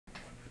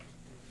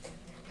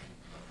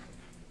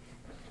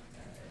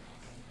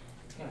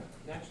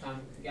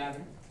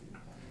Gavin,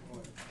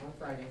 on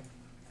Friday,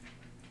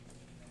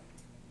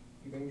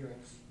 you bring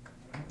drinks.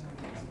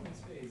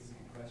 Spades is a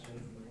good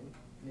question.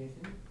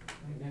 Nathan,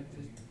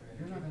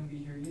 You're not gonna be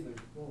here either.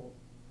 Lowell,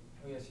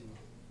 Oh, yes, you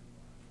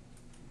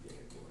will.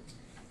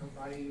 on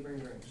Friday, you bring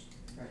drinks.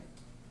 Right.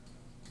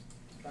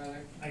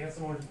 Tyler, I got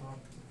some more to talk.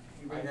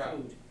 you bring I got-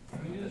 food.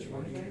 Can we do this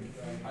Wednesday?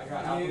 I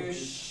got apple You,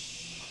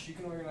 juice. you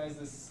can organize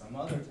this some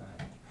other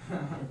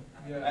time.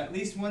 At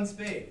least one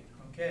spade.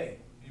 Okay.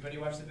 Anybody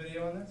watch the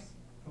video on this?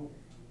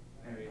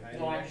 Very highly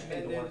No, I actually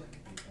did the recommended.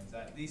 work. Because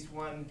at least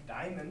one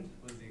diamond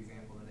was the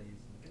example that I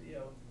used in the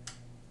video.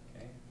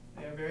 Okay.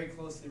 They are very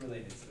closely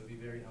related, so it would be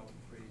very helpful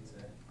for you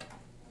to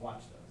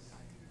watch those.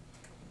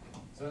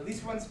 So at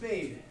least one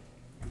spade.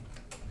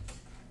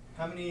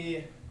 How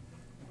many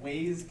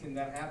ways can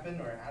that happen,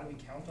 or how do we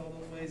count all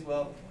those ways?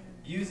 Well,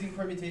 using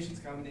permutations,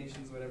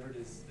 combinations, whatever it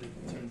is that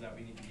it turns out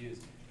we need to use.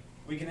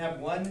 We can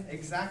have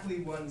exactly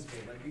one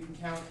spade. Like we can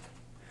count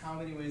how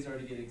many ways are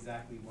to get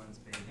exactly one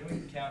spade. Then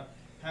we can count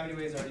how many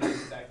ways are to get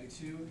exactly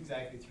 2,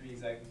 exactly 3,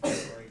 exactly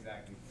 4, or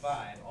exactly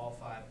 5, all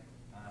 5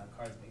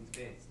 cards being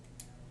spades.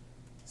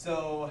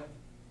 So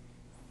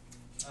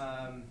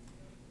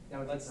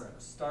now let's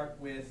start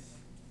with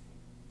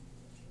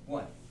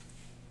 1.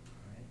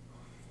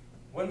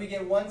 When we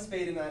get one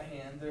spade in that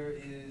hand, there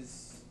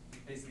is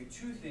basically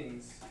 2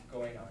 things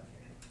going on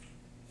here.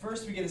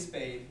 First, we get a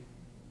spade,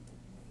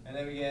 and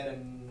then we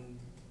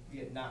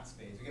get not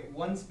spades. We get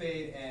 1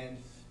 spade and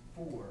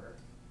 4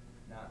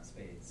 not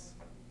spades.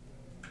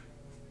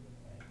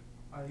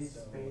 Are these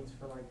So- spades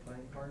for like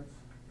playing cards?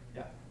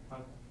 Yeah.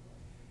 Okay.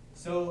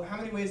 So how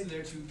many ways are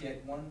there to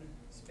get 1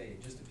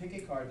 spade? Just to pick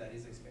a card that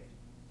is a spade.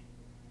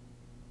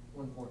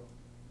 1/4.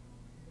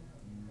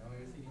 No,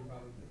 you're thinking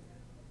probably.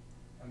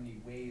 How many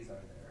ways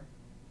are there?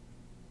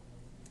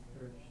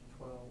 There's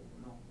 12,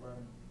 no,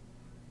 11.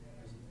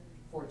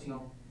 14.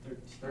 No,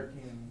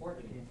 13.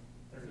 14.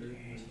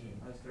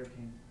 13. That's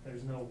 13.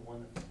 There's no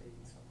one of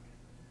spades somewhere.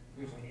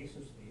 There's an ace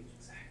of spades.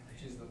 Exactly.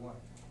 Which is the 1.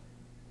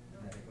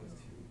 And then it goes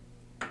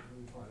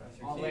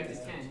to. All the way up to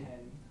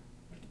 10.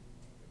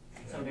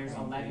 So there's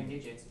 11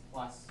 digits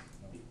plus,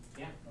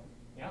 yeah,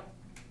 yep.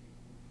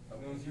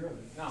 No 0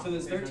 then. No, So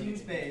there's no 13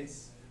 digit.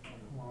 spades.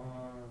 Come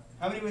on.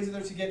 How many ways are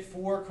there to get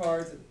 4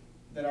 cards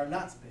that are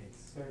not spades?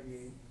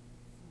 38.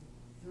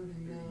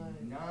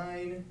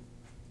 39.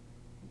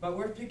 But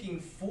we're picking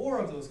 4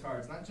 of those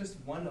cards, not just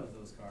 1 of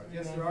those cards.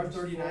 Yes, there are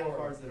 39 4.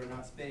 cards that are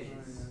not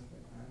spades.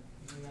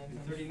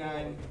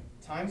 39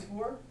 times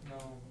 4? No,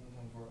 that's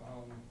on 4.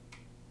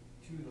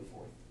 2 to the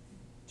 4th.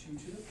 2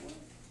 to the 4th?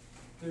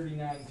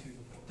 39 to the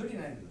 4th.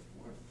 39 to the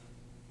 4th.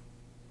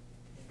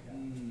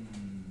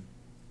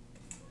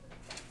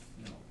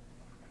 No.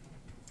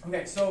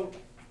 Okay, so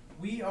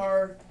we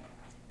are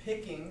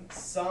picking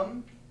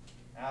some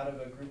out of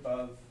a group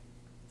of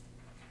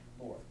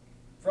 4.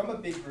 From a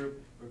big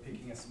group, we're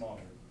picking a small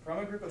group. From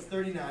a group of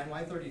 39,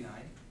 why 39?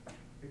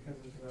 Because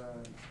it's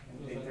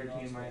Those are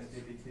 13 minus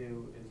non-spades.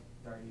 52 is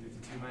 30.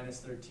 52 minus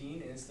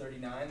 13 is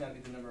 39. That'd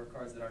be the number of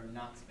cards that are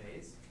not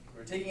spades.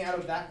 We're taking out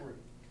of that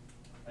group,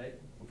 right?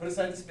 We'll put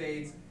aside the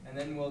spades, and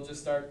then we'll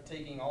just start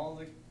taking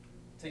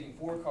taking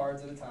 4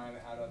 cards at a time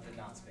out of the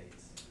not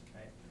spades,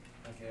 right?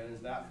 Okay,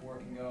 there's that 4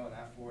 can go, and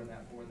that 4, and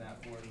that 4, and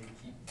that 4, and we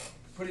keep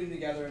putting them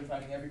together and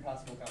finding every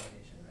possible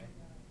combination, right?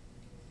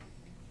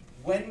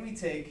 When we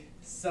take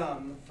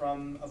some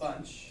from a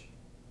bunch,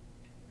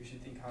 we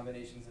should think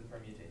combinations and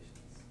permutations.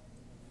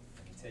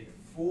 We take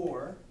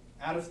 4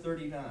 out of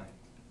 39. Okay.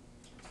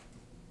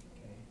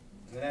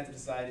 And then I have to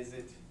decide, is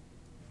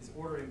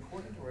order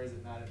important or is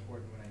it not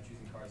important when I'm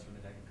choosing cards from a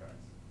deck of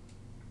cards?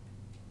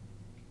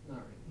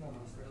 Not really. Not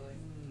really.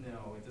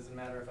 No, it doesn't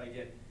matter if I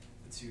get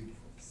the 2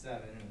 before the 7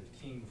 or the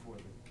king before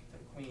the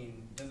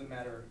queen. It doesn't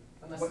matter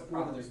Unless what the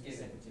order problem they're given.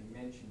 specific to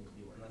mention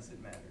the order.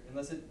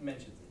 Unless it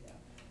mentions it, yeah.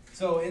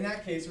 So in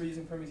that case, we're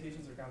using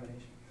permutations or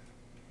combinations.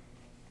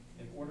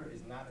 And order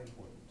is not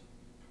important.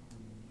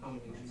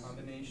 Combinations.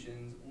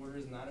 Combinations, order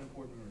is not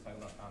important when we're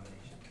talking about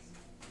combinations.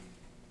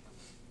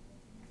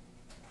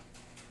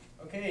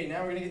 Okay,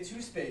 now we're gonna get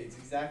 2 spades,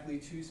 exactly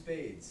 2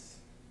 spades.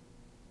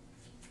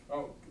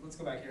 Oh, let's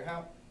go back here.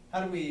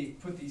 How do we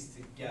put these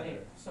together? Okay,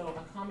 so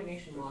a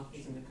combination lock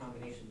isn't a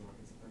combination lock,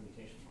 it's a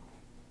permutation lock.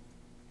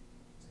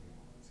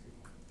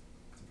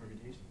 It's a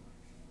permutation mark.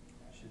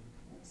 I should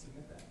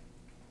submit that.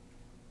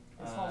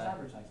 It's false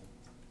advertising.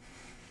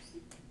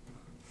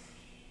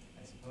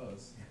 I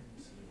suppose.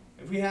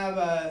 If we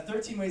have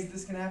 13 ways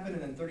this can happen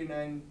and then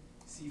 39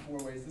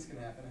 C4 ways this can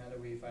happen, how do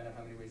we find out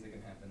how many ways they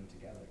can happen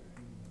together?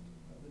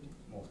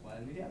 Multiply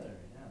them together.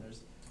 Yeah,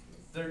 there's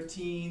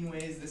 13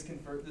 ways this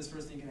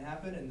first thing can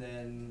happen, and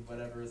then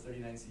whatever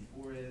 39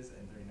 C4 is,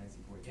 and 39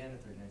 C4 again,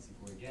 and 39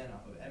 C4 again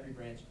off of every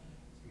branch. So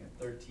we got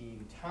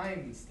 13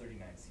 times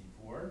 39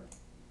 C4.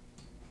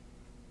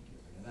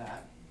 Get rid of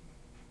that.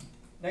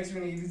 Next, we're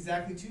going to get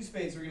exactly 2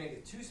 spades. We're going to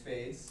get 2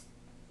 spades,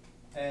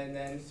 and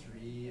then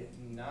 3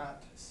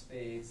 not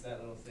spades. That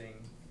little thing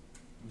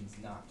means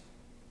not.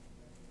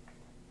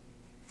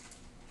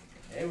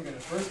 Okay, we're going to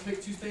first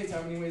pick two spades,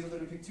 how many ways are there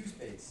to pick two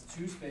spades?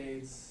 Two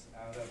spades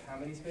out of how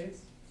many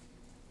spades?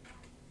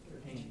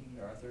 13.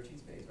 There are 13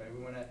 spades, right?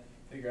 We want to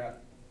figure out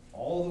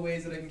all the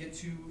ways that I can get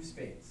two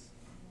spades.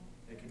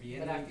 There could be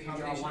any But after you draw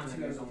combination one, of then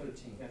two out there's of only,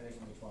 13. yeah, there's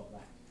only 12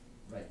 left.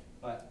 Right,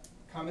 but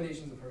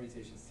combinations and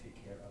permutations take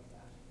care of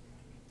that.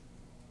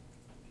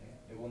 Okay,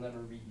 it will never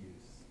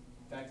reuse.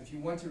 In fact, if you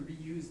want to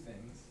reuse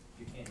things,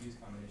 you can't use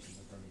combinations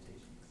and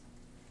permutations.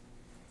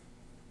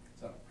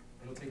 So,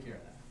 it'll take care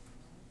of that.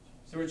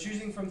 So we're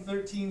choosing from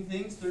 13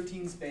 things,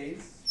 13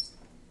 spades.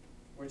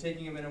 We're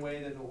taking them in a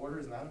way that the order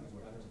is not in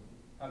order.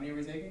 How many are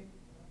we taking?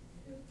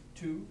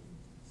 2.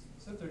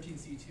 So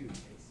 13C2.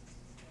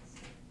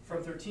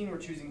 From 13, we're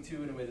choosing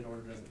 2 in a way that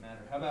order doesn't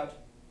matter. How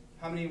about,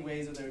 how many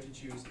ways are there to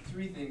choose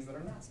 3 things that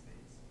are not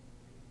spades?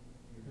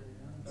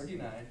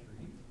 39,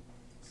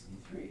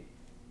 C3.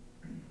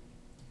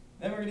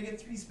 Then we're going to get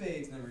 3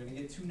 spades, and then we're going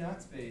to get 2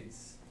 not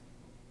spades.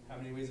 How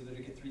many ways are there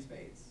to get 3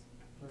 spades?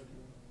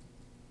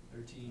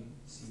 13,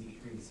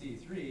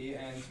 C3,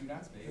 and 2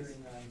 not spades.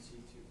 39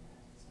 C2.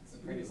 It's the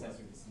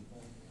predecessor to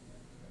C4.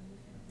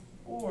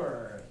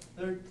 Or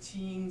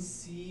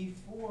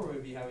 13C4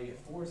 would be how we get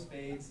 4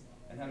 spades,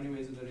 and how many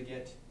ways are there to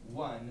get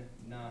 1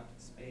 not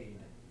spade?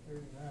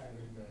 39.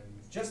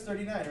 Just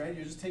 39, right?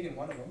 You're just taking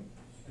one of them.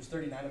 There's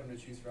 39 of them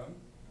to choose from.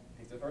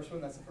 Pick the first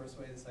one, that's the first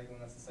way. The second one,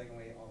 that's the second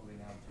way, all the way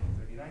now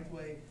to the 39th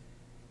way.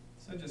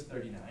 So just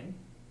 39.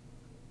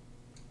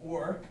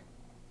 Or,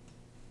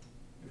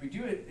 if we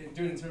do it in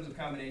terms of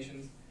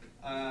combinations,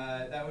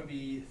 that would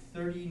be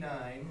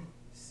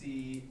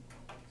 39C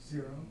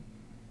 0.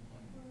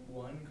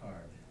 1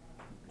 card.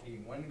 We're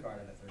taking 1 card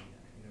out of 39.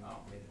 You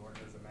know, the order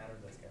doesn't matter,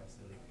 that's kind of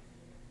silly.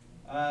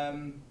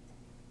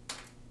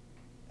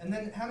 And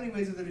then how many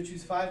ways are there to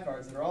choose 5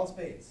 cards that are all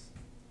spades?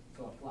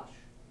 So a flush.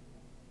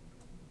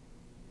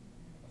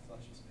 A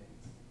flush of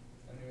spades.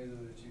 How many ways are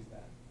there to choose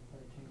that?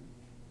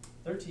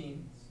 13.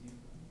 13.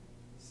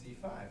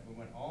 C5. We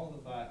want all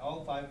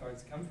the 5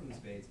 cards come from the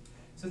spades.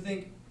 So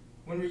think,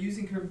 when we're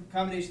using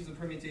combinations and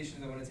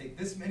permutations, I want to take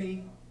this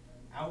many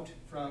out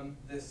from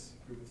this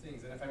group of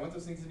things. And if I want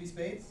those things to be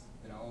spades,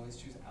 then I'll always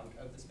choose out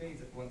of the spades.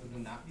 If I want them to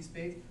not be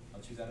spades,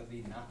 I'll choose out of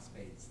the not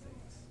spades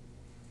things.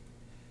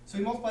 So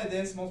we multiply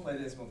this, multiply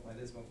this, multiply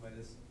this, multiply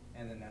this,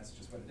 and then that's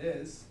just what it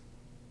is.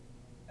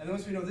 And then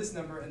once we know this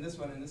number, and this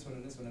one, and this one,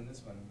 and this one, and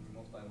this one, and we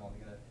multiply them all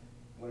together,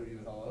 what do we do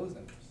with all those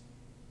numbers?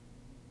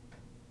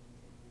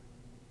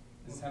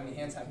 This is how many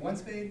hands have 1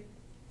 spade,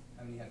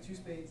 how many have 2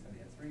 spades, how many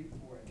have 3,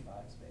 4, and 5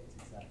 spades,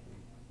 exactly.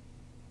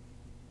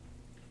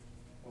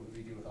 What would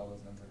we do with all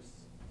those numbers?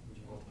 Would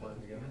you multiply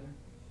them together?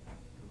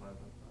 Divide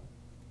by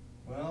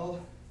 5.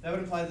 Well, that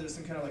would imply that there's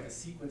some kind of like a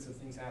sequence of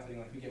things happening,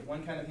 like we get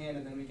one kind of hand,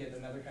 and then we get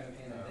another kind of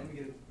hand, and then we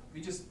get,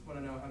 we just want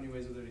to know how many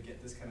ways are there to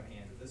get this kind of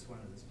hand, or this one,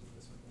 or this one,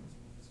 this one, this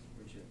one, this one.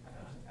 We should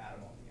add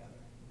them all together,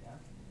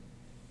 yeah?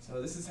 So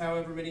this is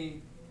however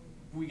many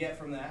we get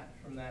from that,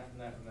 from that, from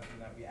that, from that, from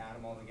that, we add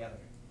them all together.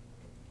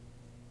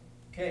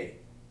 Okay,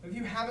 if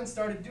you haven't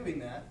started doing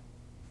that,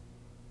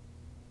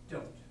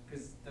 don't,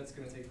 because that's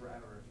going to take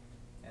forever,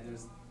 and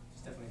there's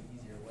definitely an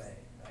easier way,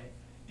 right?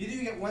 Either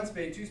you get 1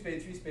 spade, 2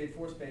 spade, 3 spade,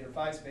 4 spade, or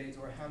 5 spades,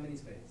 or how many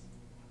spades?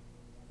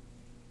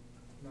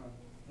 None.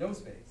 No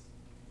spades.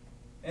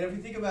 And if we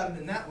think about it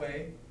in that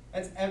way,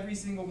 that's every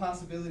single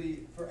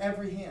possibility for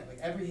every hand. Like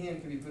every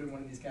hand can be put in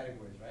one of these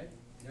categories, right?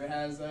 Either it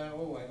has,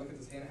 oh, I look at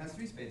this hand, it has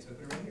 3 spades, so I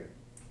put it right here.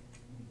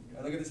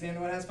 I look at this hand,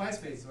 oh, it has 5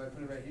 spades, so I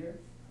put it right here.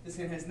 This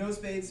hand has no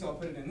spades, so I'll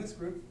put it in this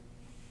group,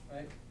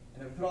 right?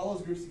 And if we put all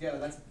those groups together,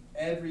 that's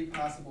every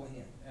possible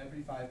hand.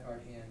 Every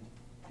 5-card hand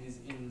is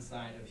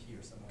inside of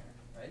here somewhere,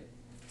 right?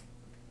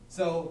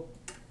 So,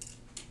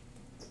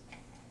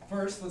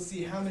 first, let's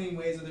see how many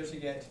ways are there to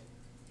get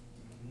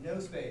no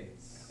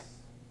spades.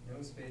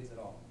 No spades at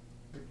all.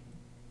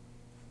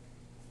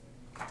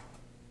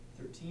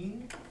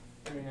 13?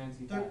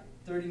 39C5.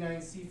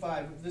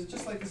 39C5. This,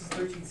 just like this is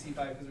 13C5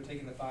 because we're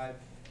taking the 5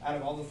 out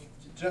of all the,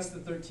 just the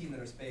 13 that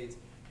are spades.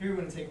 Here we're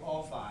going to take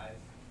all 5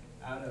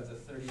 out of the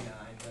 39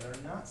 that are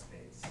not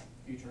spades.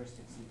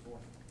 Futuristic C4.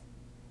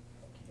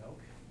 Okie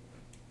doke.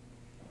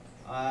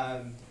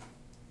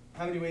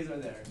 How many ways are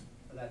there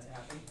for that to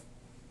happen?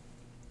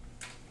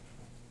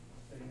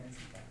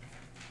 39C5.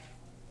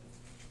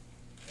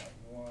 Got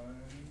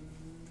 1,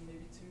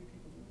 maybe 2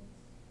 people do this.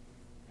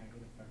 I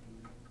could have fucking.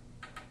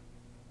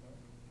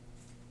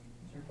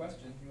 It's your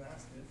question. You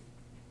asked it.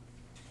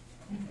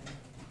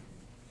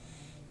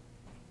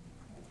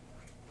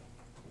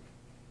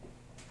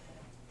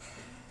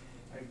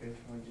 I guess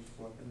we just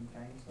flip it in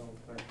time, so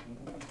 13.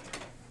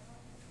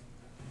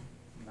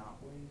 Not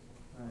ways.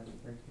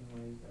 13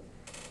 ways of.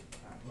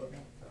 Look,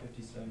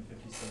 57,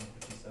 57,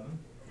 57.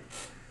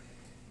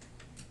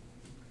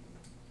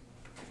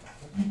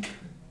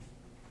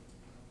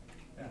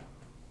 Yeah.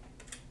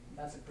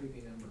 That's a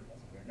creepy number.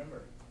 That's a weird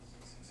number.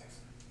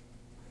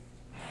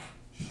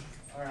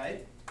 All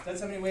right.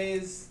 That's how many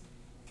ways.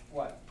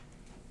 What?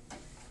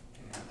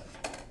 You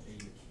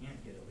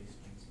can't get at least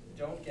 1 spade.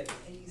 Don't get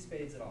any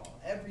spades at all.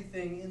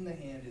 Everything in the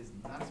hand is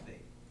not a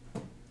spade.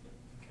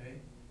 Okay?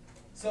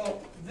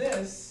 So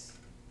this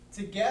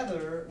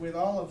together with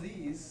all of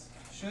these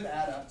should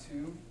add up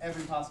to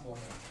every possible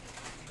hand.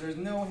 There's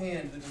no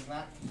hand that does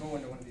not go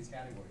into one of these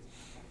categories.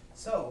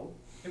 So,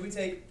 if we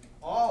take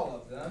all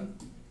of them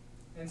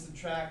and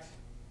subtract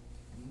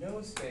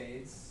no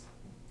spades,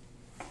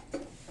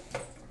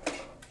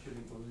 Should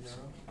equal 0.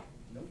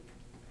 nope.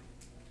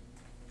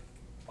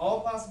 All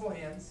possible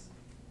hands,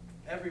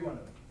 every one of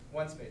them.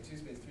 1 spade, 2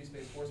 spades, 3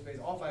 spades, 4 spades,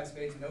 all 5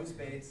 spades, no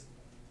spades.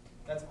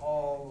 That's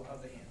all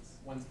of the hands.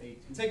 1 spade,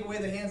 2 Take away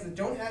the hands that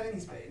don't have any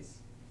spades,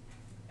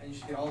 and you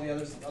should get all the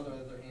other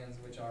hands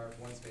which are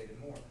 1 spade and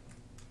more.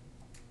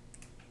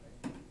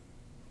 Right.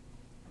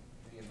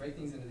 You can break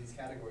things into these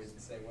categories and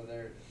say, well,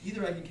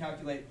 either I can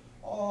calculate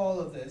all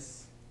of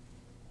this,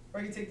 or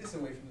I can take this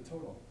away from the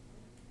total.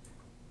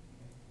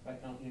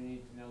 But don't you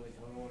need to know the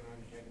total in order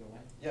to take it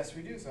away? Yes,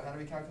 we do. So how do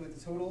we calculate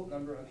the total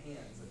number of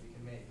hands that we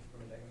can make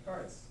from a deck of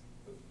cards?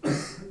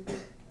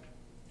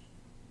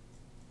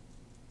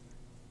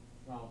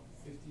 Well,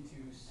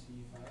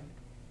 52C5.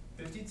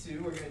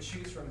 52, we're going to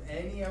choose from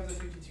any of the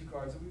 52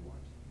 cards that we want.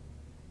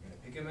 We're going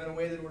to pick them in a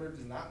way that order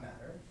does not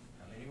matter.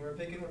 How many we're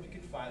picking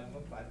 5 of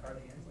them, 5 card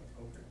hands like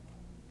poker.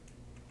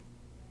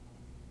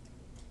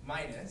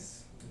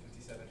 Minus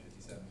 57,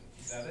 57,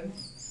 57.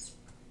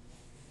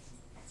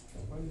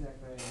 What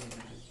exactly are you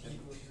just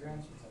Equals your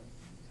answer type.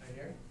 Right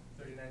here,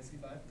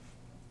 39C5.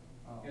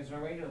 Oh. is there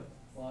a way to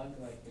plug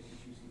like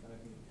 52C5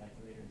 into the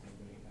calculator instead of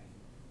doing it by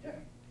hand?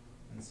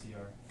 Yeah.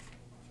 NCR.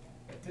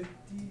 At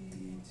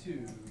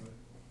 52,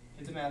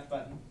 hit the math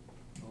button,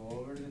 go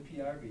over to the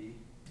PRB,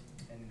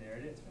 and there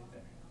it is right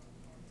there.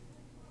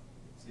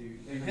 So you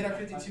hit our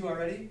 52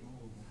 already.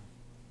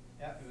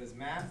 Yeah, it was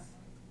math,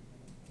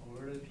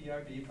 over to the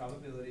PRB,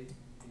 probability.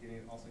 You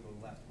can also go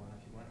left one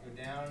if you want. Go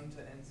down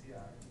to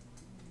NCR.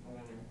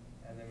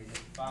 And then we hit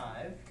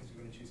 5, because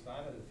we're going to choose 5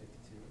 out of the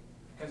 52.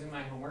 Because in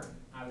my homework,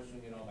 I was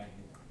doing it all by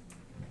hand.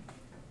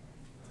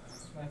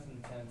 Math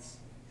intense.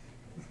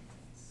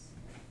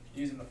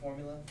 Using the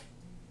formula.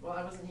 Well,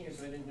 I wasn't here,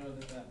 so I didn't know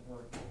that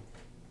worked.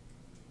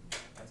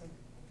 That's it.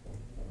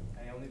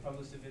 I only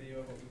published a video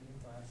of what we did in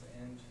class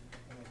and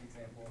like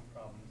example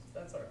problems.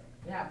 That's all right.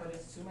 Yeah, but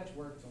it's too much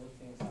work to look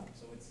things up,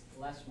 so it's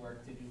less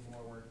work to do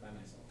more work by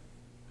myself.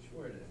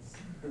 Sure it is.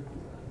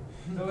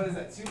 So what is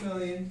that?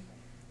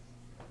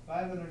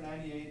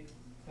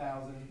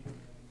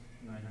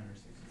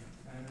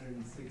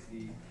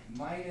 2,598,960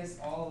 minus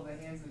all of the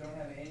hands that don't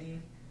have any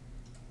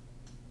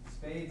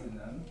spades in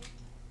them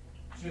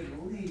should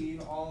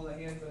leave all the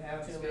hands that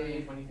have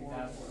spades.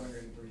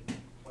 2,023,403.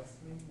 What's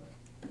the meaning?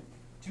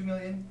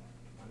 2,023,000.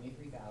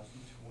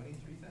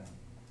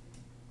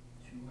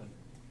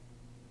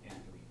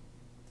 23,203.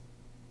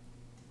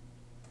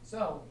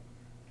 So,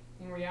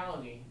 in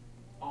reality,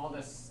 all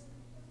this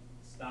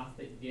stuff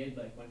that you did,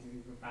 like 1, 2,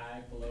 3, 4,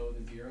 5, below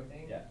the 0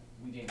 thing, Yeah.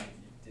 we didn't need to do.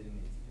 Didn't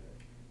need to do it.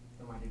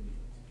 Then why did we do it?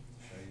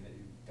 To show you that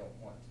you don't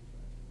want to do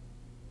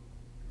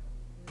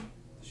it.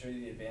 To show you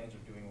the advantage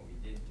of doing what we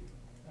did do.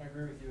 I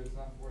agree with you, it's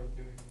not worth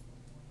doing.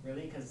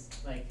 Really? Because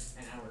like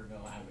an hour ago,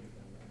 I would have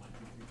done 1,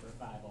 2, 3, 4,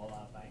 5 all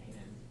out by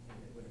hand, and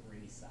it would have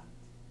really sucked.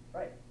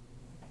 Right.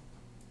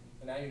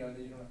 But now you know that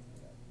you don't have to do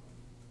that.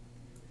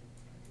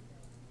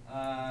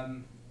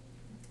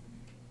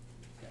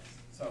 Yes.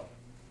 So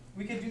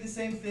we could do the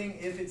same thing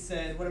if it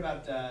said, what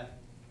about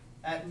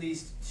at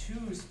least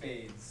 2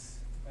 spades,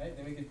 right?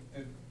 Then we could,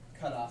 the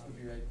cutoff would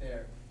be right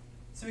there.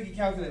 So we could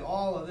calculate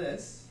all of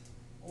this,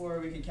 or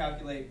we could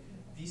calculate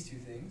these 2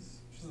 things,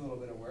 which is a little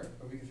bit of work,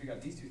 but we could figure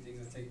out these 2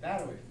 things and take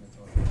that away from the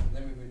total. And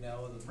then we would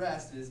know the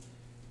rest is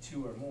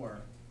 2 or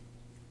more.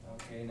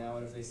 Okay, now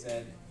what if they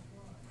said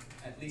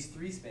at least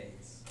 3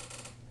 spades?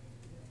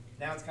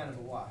 Now it's kind of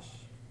a wash.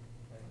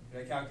 Right? Do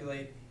I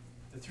calculate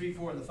the 3,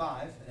 4, and the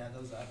 5 and add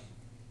those up?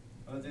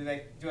 Or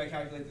do I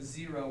calculate the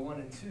 0, 1,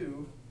 and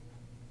 2,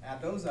 add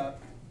those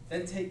up,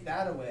 then take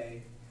that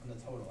away from the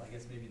total? I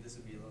guess maybe this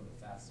would be a little bit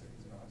faster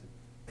because we don't have to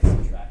do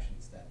subtraction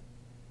instead.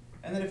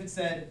 And then if it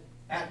said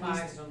at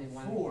Five least is only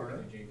 1 4,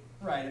 energy.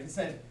 right, if it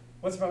said,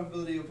 what's the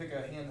probability you'll pick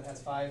a hand that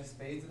has 5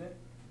 spades in it?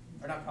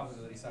 Or not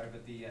probability, sorry,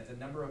 but the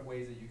number of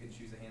ways that you can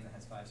choose a hand that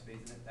has 5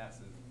 spades in it, that's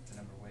the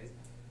number of ways.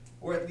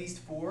 Or at least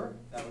 4,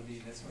 that would be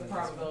this The one. and this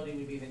one. probability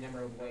would be the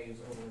number of ways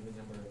over the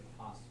number of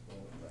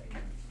possible. Right.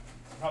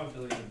 The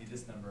probability would be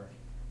this number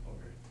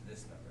over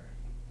this number.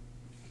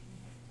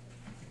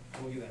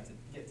 We'll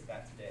get to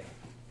that today.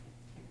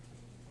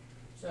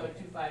 So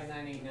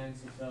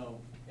 2598960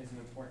 is an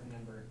important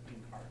number in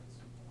cards.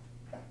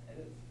 Yeah, it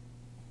is.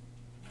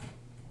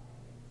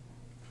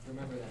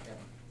 Remember that,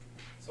 Kevin.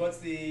 So what's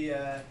the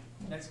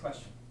next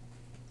question?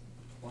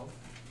 12.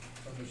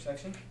 From which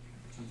section?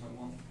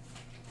 2.1.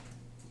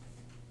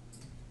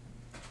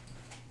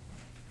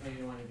 No, you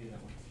don't want to do that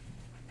one.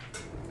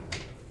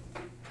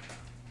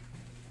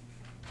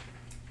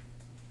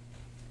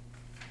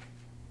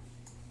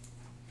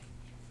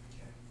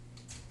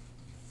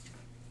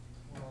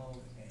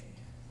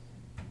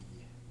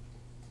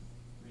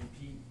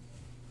 Repeat.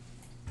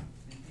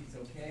 Repeat's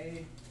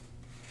okay.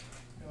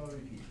 No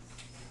repeats.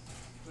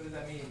 What does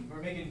that mean?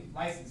 We're making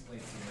license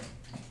plates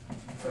here.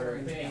 For We're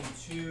picking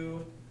yeah.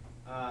 2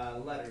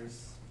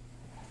 letters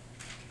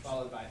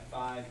followed by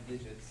 5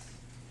 digits.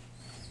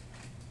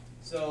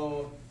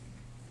 So,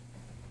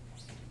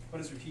 what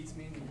does repeats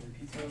mean?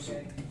 Repeats are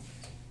okay?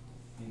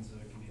 Means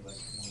that it can be like 1,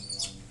 1,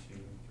 2, 3.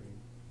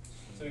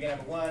 So we can have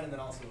a 1 and then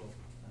also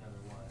another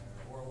 1,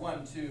 or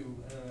 1, 2,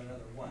 and then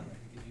another 1. Like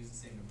we could use the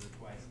same number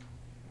twice.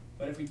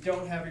 But if we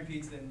don't have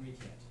repeats, then we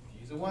can't. If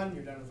you use a 1,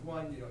 you're done with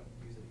 1, you don't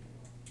use it again.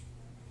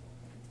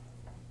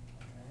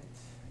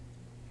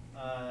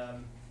 Alright.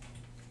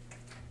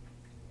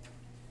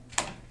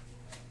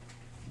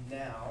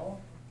 Now,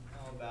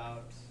 how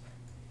about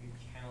we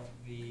count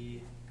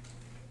the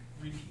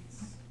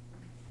repeats?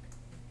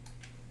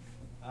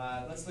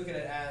 Let's look at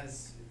it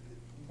as,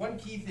 one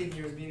key thing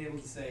here is being able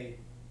to say,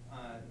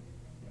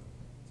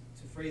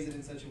 to phrase it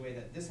in such a way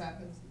that this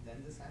happens,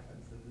 then this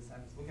happens, then this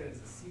happens. Look at it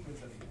as a sequence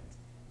of events.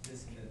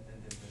 This,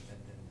 then this,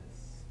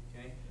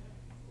 okay?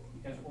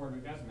 Because order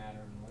does matter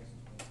in the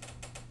license plate.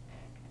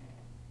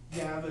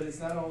 Yeah, but it's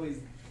not always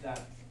that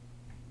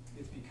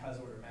it's because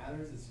order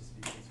matters, it's just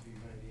because we're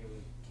going to be able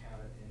to count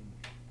it in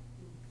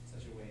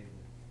such a way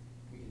that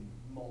we can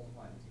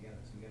multiply them together.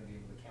 So we're going to be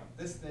able to count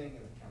this thing,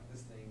 and then count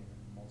this thing, and then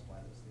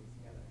multiply those things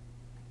together.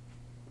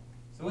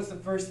 So what's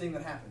the first thing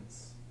that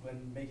happens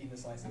when making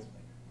this license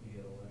plate? You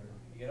get a letter.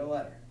 You get a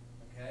letter,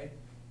 okay?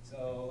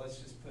 So let's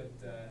just put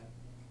that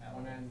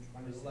One one and for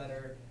 26. the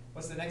letter.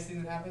 What's the next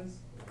thing that happens?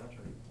 That's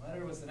right.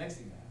 Letter, what's the next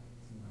thing that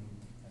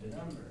happens? A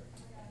number.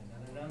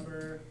 Another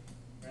number,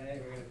 right?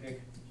 We're going to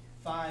pick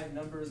 5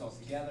 numbers all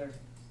together.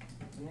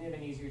 Wouldn't it have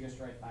been easier just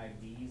to write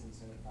 5 D's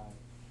instead of 5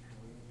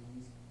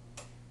 D's?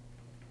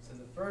 So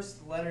the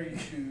first letter you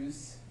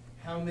choose,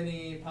 how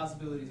many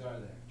possibilities are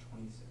there?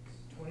 26.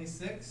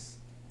 26.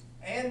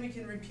 And we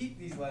can repeat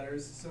these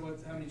letters, so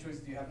how many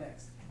choices do you have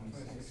next?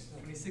 26.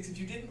 26. If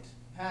you didn't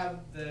have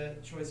the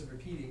choice of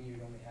repeating,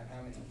 you'd only have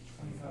how many?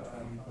 25.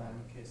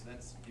 Okay, so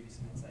that's give you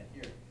some insight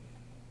here.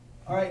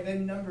 All right,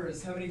 then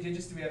numbers. How many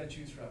digits do we have to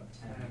choose from?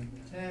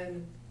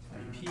 10.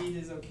 Repeat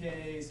is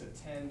okay, so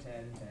 10, 10,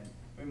 10.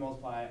 We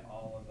multiply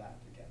all of that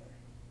together.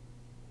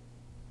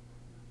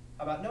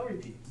 How about no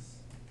repeats?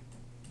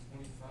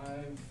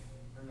 25,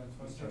 or no,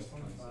 26,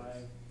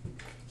 25.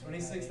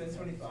 26, then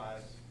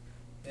 25,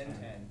 then 10,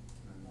 10. 9,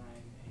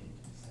 8,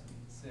 7.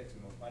 6. We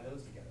multiply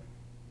those together.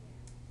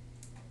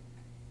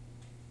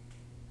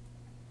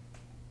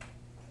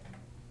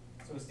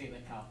 So a state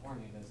like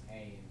California does A,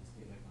 and a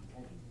state like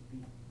Montana does B.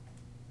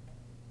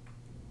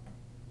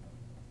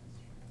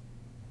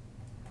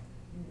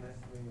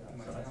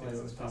 My So I think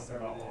license let's plate talk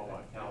started about with all a-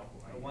 about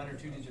California. A 1 or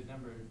 2 digit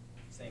number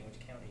saying which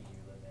county you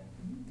live in.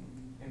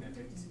 And then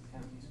 56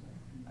 counties,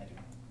 right? I do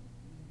not.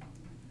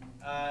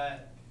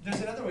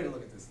 There's another way to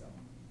look at this, though.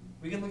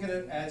 We can look at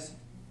it as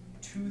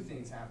 2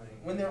 things happening.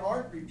 When there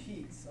aren't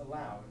repeats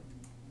allowed,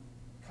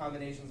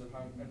 combinations and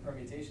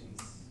permutations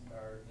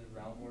are the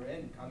realm we're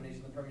in.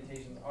 Combinations and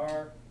permutations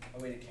are a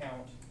way to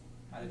count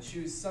how to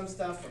choose some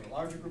stuff from a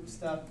larger group of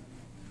stuff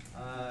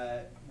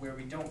where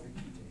we don't repeat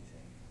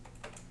anything.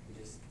 We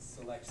just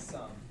select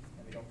some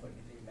and we don't put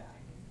anything back.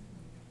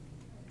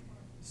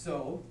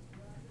 So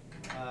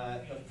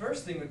the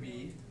first thing would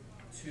be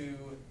 2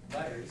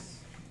 letters,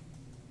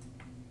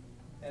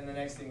 and the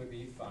next thing would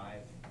be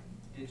 5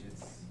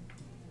 digits.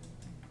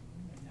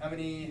 How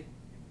many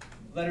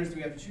letters do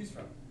we have to choose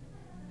from?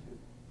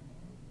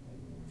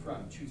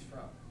 Choose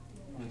from.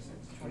 26.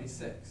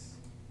 26.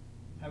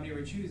 How many are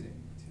we choosing?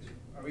 2.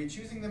 Are we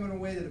choosing them in a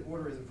way that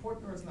order is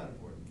important or it's not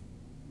important?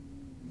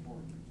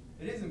 Important.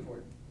 It is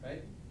important,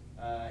 right?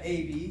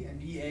 A, B, and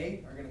B,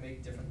 A are going to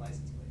make different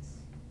license plates,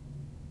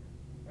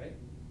 right?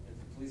 If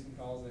the policeman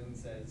calls in and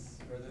says,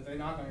 or if they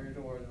knock on your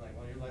door and they're like,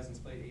 well, your license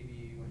plate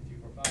AB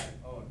 123445.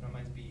 Oh, no,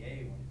 mine's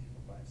BA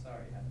 123445.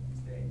 Sorry, have a nice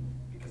day.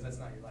 Because that's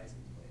not your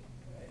license plate,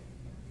 right?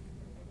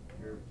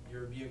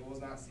 Your vehicle was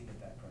not seen at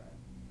that crime.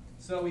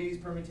 So we use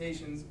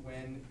permutations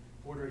when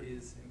order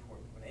is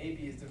important. When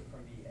AB is different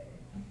from BA,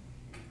 we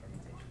use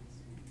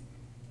permutations.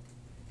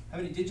 How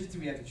many digits do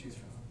we have to choose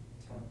from?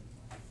 10.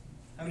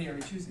 How many are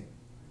we choosing?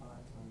 5.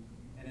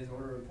 And is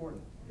order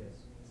important?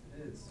 Yes. Yes,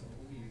 it is. So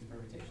we use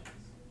permutations.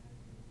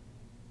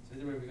 So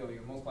either way we go, we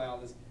can multiply all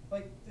this.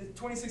 Like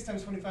 26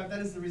 times 25, that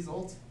is the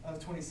result of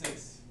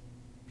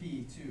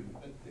 26p2.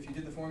 But if you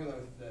did the formula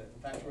with the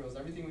factorials,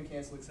 everything would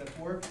cancel except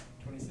for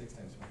 26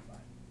 times 25.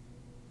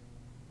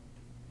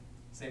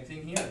 Same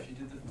thing here. If you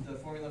did the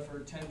formula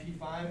for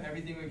 10p5,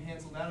 everything would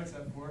cancel out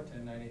except for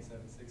 10, 9, 8,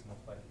 7, 6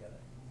 multiplied together.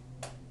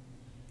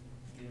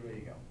 Either way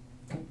you go.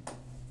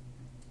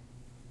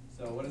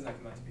 So what does that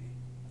come out to be?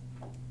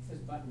 This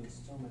button is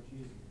so much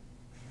easier.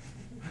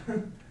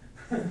 And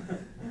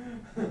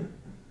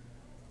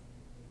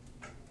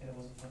it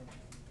wasn't fun.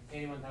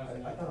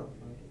 81,000. I thought it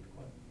would be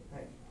quite.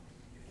 Right.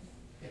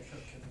 Yeah, sure.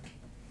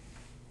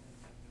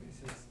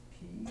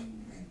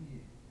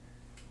 26p.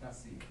 Not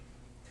C.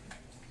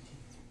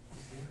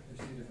 There's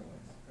 2 different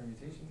ways.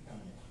 Permutation,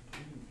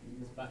 combination.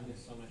 This button is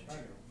so much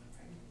harder.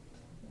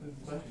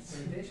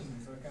 Permutation,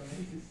 so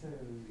combination.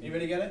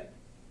 Anybody get it?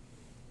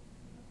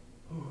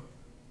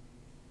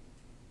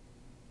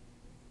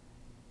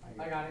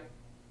 I got it.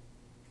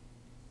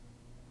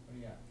 What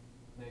do you got?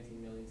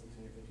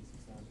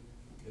 19,656,000.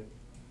 Good.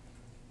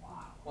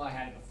 Wow. Well, I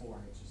had it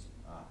before. It's just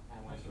Ah. I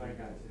wanted to That's what I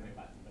got, remove too. my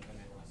button, but then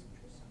I lost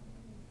interest.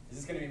 Is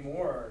this gonna be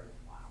more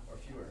or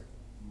fewer?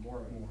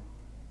 More.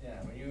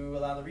 Yeah, when you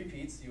allow the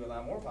repeats, you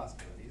allow more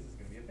possibilities. It's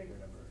gonna be a bigger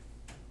number.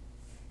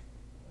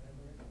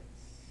 Whatever it is.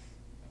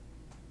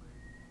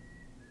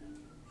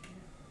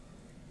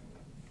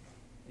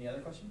 Any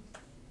other questions?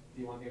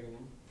 Do you want the other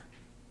number?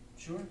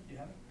 Sure, you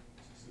have it.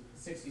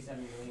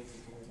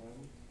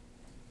 67,600,000.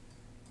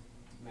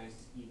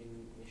 Nice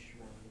even-ish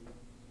rounding.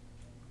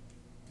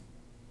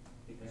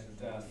 Because And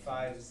there's only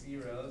 5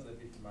 zeros, that'd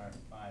be from our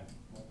 5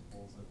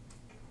 multiples of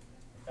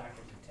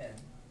factors of 10.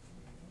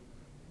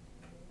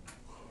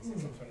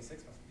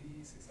 626 must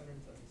be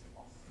 676.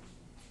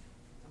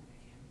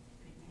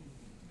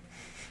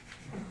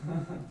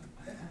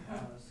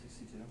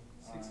 62.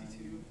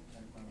 62.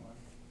 10.1.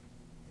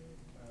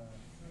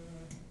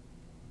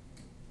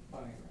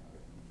 Funny.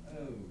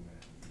 Oh.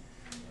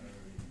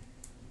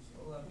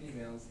 Scroll up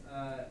emails.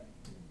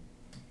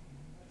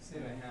 Say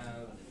I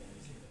have.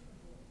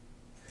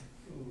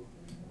 Ooh.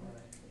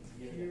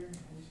 Here.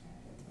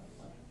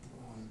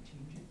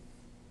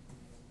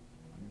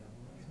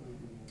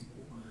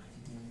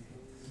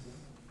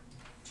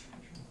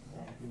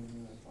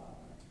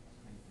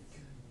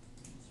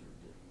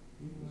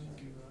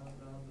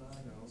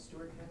 No,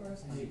 Stuart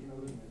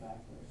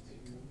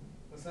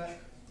What's that?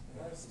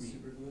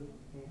 Super glue.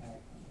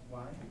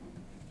 Why?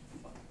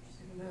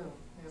 No,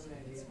 I have an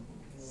idea.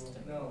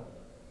 No.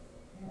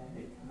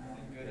 Nothing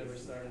good ever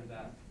started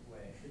that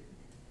way.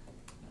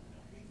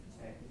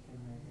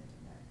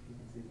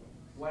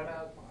 What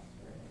about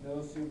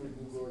No super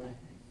glue, Gordon.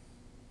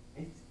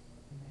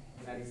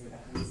 that is the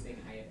coolest thing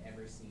I have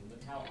ever seen.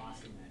 Look how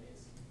awesome that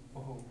is.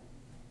 Oh.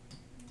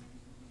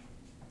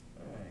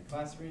 Alright,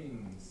 class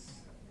rings.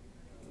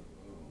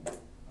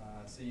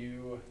 So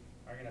you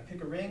are gonna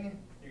pick a ring,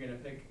 you're gonna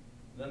pick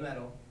the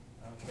metal.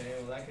 Okay,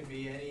 well that could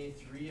be any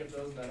 3 of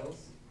those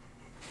metals.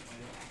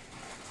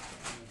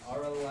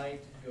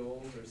 Auralite,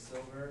 gold, or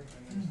silver.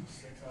 And there's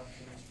 6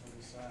 options for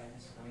the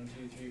size. 1,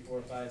 2, 3,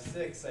 4, 5,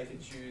 6. I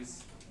could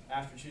choose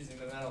after choosing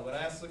the metal, but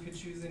I also could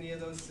choose any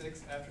of those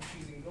 6 after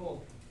choosing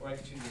gold, or I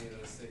could choose any of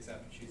those 6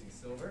 after choosing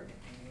silver.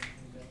 And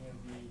then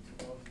any of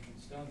the 12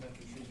 stones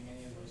after choosing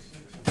any of those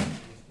 6.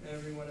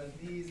 Every one of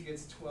these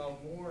gets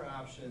 12 more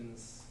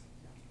options,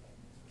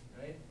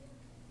 right?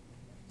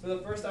 So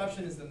the first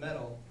option is the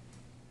metal.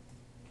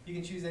 You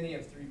can choose any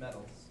of 3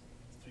 metals.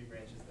 There's 3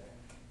 branches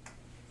there.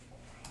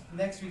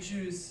 Next we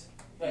choose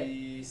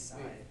the side.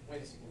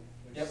 Wait a second.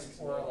 Yep.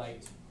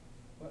 Auralite.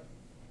 What?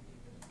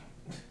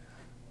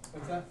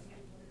 What's that?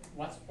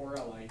 What's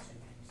auralite?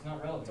 It's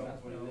not relevant, Don't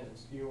that's what know. it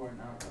is. You are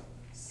not.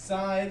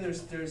 Side,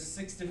 there's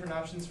 6 different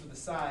options for the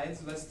side,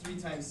 so that's 3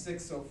 times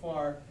 6 so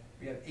far.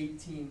 We have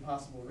 18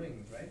 possible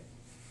rings, right?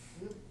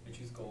 I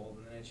choose gold,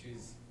 and then I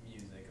choose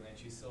music, and then I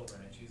choose silver,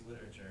 and I choose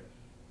literature.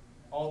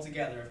 All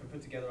together, if we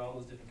put together all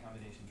those different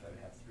combinations, I would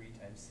have 3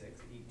 times 6,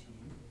 18.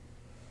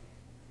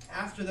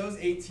 After those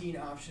 18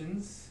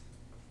 options,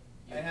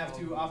 I have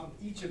to, off of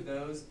each of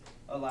those,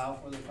 allow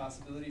for the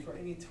possibility for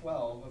any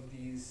 12 of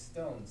these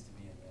stones to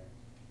be in there.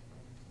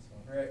 So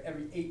for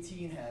every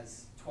 18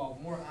 has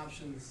 12 more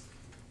options,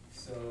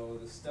 so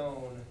the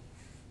stone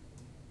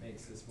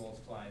makes us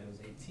multiply those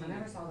 18 I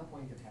never saw the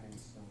point of having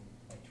stone.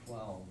 by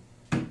 12.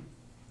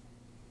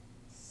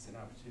 It's an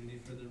opportunity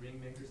for the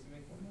ring makers to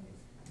make more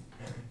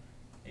money.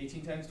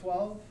 18 times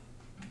 12,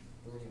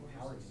 The ring of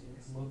power is.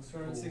 Looks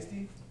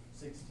 260?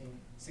 16.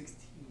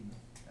 16.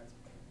 That's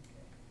better,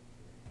 okay.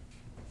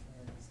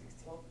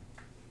 16.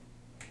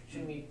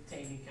 Shouldn't we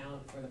take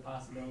account for the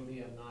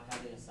possibility of not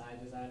having a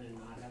side design and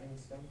not having a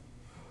stone?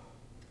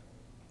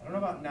 I don't know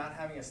about not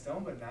having a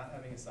stone, but not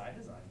having a side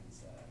design is,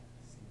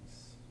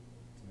 seems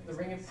to make The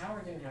ring of sense.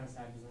 power didn't have a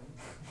side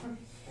design.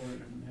 Or it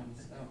didn't have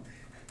a stone.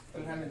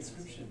 Don't have an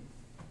inscription.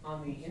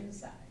 On the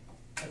inside.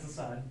 That's a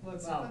side.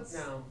 Let's, Well, let's,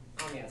 no,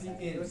 on the outside.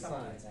 The There was some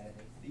on the inside. inside, I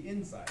think. the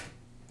inside.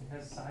 It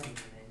has side in the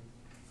name.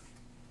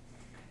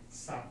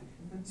 Stop.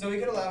 So we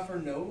could allow for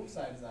no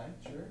side design,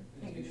 sure. It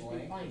It'd could be just be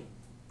blank. plain.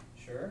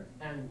 Sure.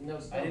 And no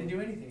stone. I didn't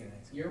do anything in high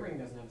school. Your ring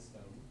doesn't have a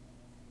stone.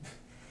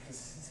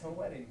 This is a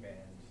wedding band.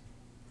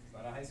 It's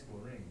not a high school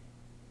ring.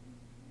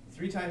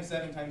 3 times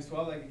 7 times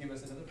 12, that could give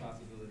us another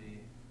possibility.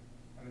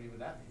 How many would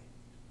that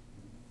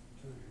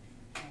be?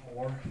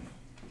 4.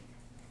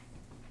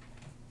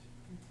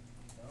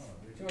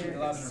 No, it would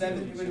allow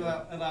 7, it would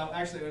allow,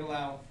 actually it would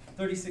allow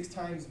 36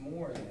 times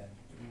more then.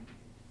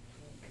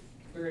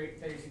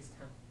 36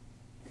 times.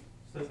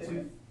 So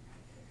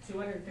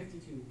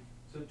 252.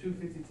 So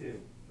 252.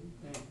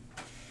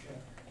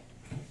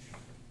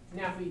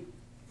 Now if we.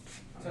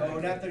 Oh,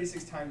 not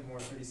 36 times more,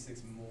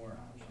 36 more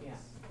options. Yeah.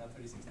 Not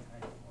 36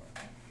 times more.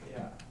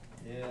 Yeah.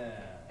 Yeah.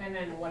 And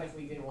then what if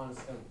we didn't want a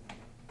stone?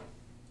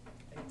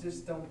 I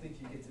just don't think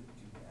you get to do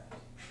that.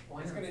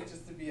 Why It's not? gonna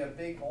just to be a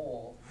big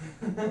hole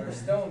where a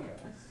stone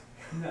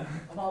goes. No.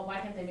 Well, why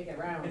can't they make it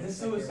round? It's a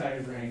Just like your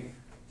suicide ring.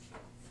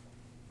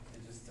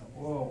 I just don't.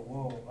 Whoa,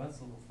 whoa, that's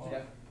a little far.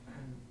 Yeah.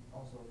 And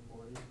also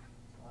 40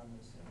 on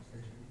the same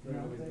section.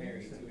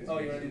 Oh,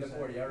 you wanna do the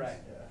 40, all right.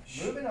 Yeah.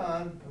 Moving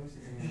on, Let me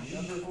see.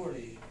 number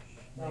 40.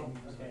 Oh,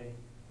 okay.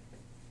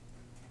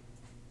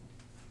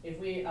 If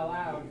we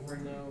allowed for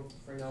no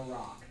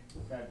rock,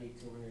 that'd be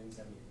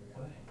 273.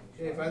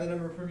 Okay, find the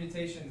number of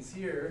permutations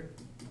here.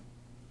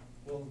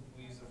 We'll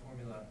use the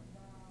formula.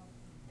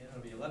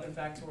 It'll be 11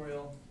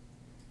 factorial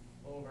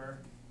over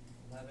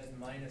 11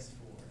 minus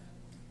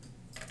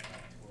 4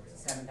 factorial.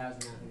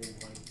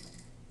 7,920.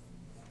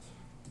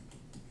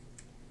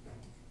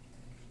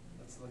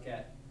 Let's look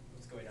at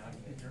what's going on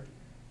here.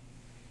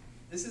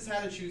 This is how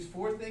to choose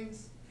 4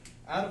 things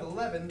out of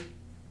 11,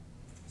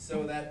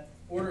 so that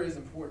order is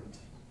important.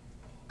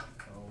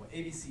 So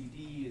A, B, C,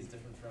 D is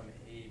different from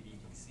A, B, D,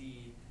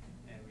 C,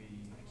 and we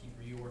keep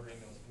reordering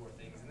those 4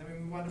 things, and then we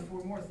move on to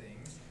 4 more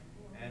things,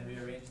 and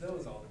rearrange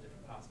those all the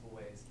different possible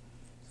ways.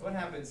 So what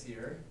happens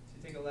here, so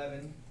you take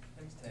 11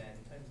 times 10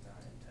 times 9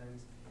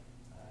 times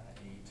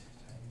 8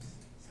 times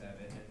 7,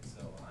 and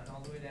so on,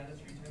 all the way down to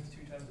 3 times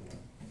 2 times 1.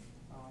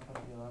 Oh, I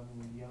thought the 11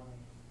 was yelling.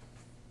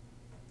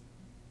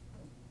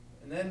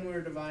 And then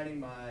we're dividing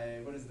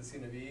by, what is this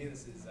going to be?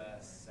 This is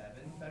 7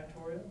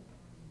 factorial.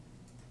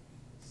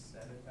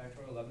 7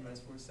 factorial, 11 minus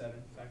 4 is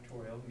 7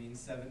 factorial, means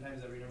 7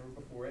 times every number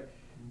before it.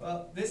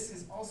 Well, this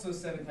is also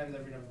 7 times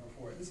every number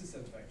before it. This is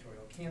 7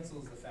 factorial,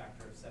 cancels the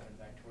factor of 7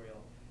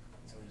 factorial,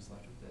 and so we're just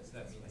left with this.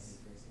 That means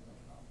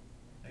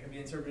that can be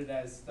interpreted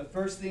as the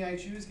first thing I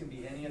choose can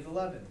be any of the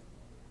 11.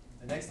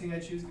 The next thing I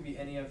choose can be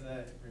any of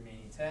the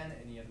remaining 10,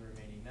 any of the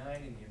remaining 9,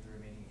 any of the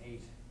remaining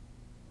 8.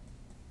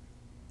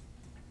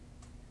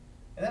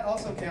 And that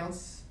also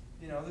counts,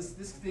 you know,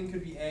 this thing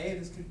could be A,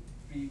 this could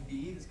be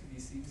B, this could be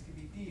C, this could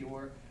be D,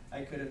 or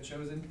I could have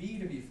chosen B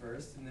to be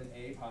first, and then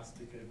A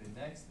possibly could have been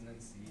next, and then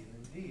C, and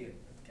then D. It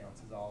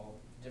counts as all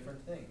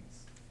different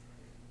things.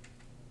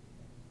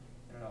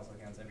 And it also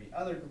counts every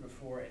other group of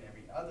 4 and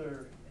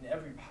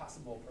every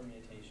possible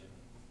permutation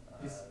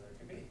This- there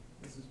could be.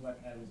 This is what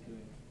I was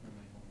doing for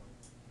my homework.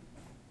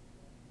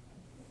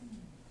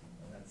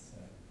 And that's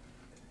sad.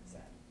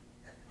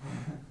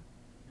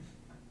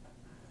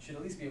 Should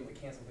at least be able to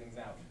cancel things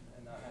out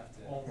and not have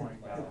to Oh my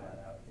like God. that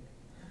out.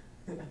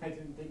 I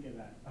didn't think of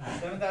that.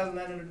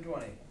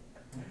 7,920.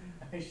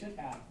 I should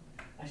have.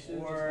 I should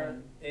have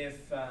Or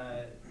if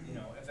you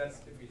know, if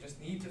we just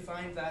need to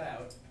find that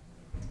out,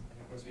 and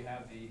of course we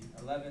have the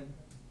 11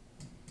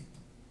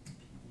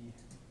 P.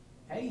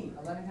 Hey,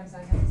 11 times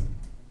 9 times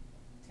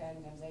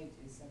 10 times 8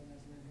 is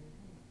 7,920.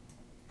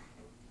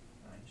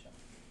 9 shot.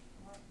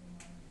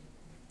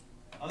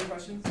 Other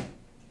questions?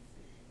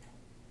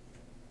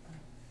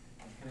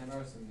 Can I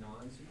borrow some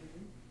non-super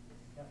glue?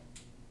 Yep.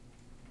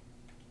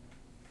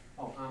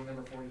 Oh,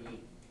 number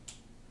 48.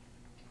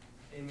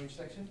 In which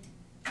section?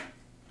 10.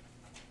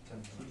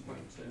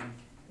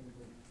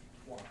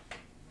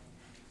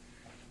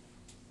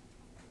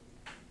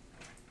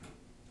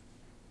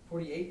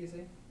 48, you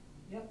say?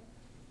 Yep. Okay,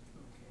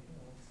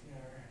 well, let's see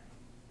our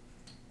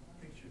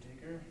picture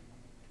taker.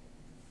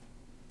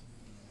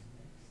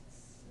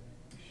 Next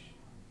section.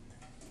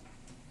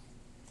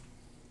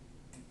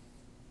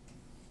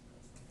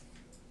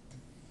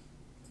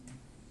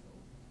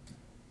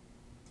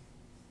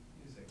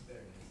 Music, there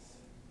it is.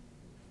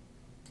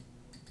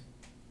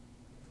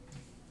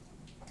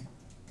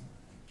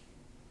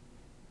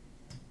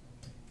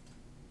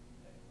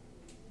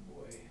 Oh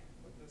boy,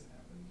 what just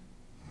happened?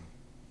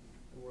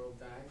 The world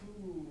died.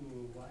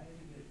 Ooh, why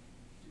did it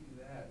do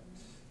that?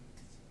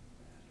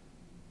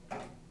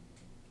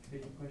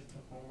 Did you push the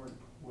homework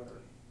Twitter?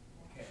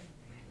 Okay.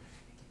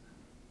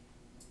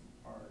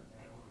 Hard.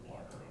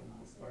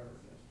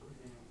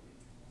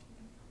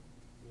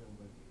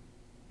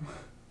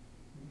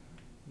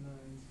 Nice.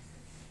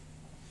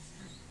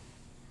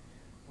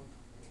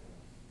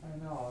 I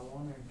know, I was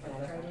wondering. Can I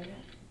try doing it?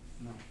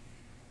 No.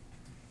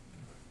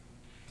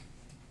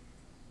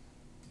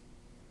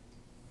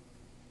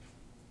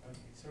 Okay,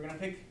 so we're gonna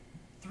pick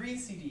 3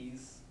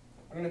 CDs.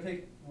 I'm gonna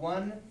pick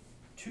 1,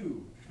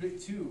 2.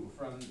 Pick 2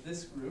 from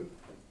this group.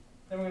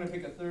 Then we're gonna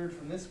pick a third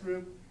from this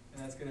group,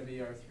 and that's gonna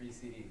be our 3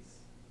 CDs.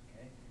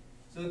 Okay.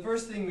 So the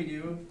first thing we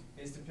do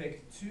is to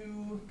pick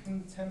 2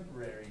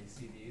 contemporary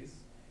CDs,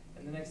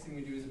 and the next thing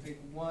we do is to pick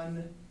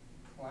 1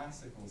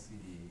 classical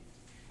CD.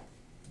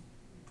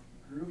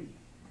 Groovy.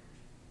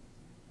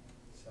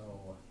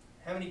 So,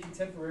 how many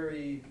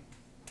contemporary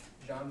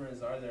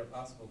genres are there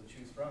possible to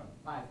choose from?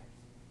 5.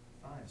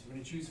 5. So we're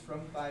going to choose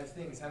from 5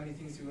 things. How many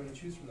things do we want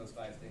to choose from those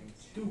 5 things?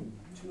 2.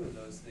 2 of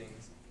those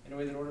things. In a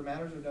way that order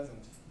matters or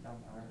doesn't? No.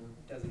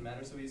 Doesn't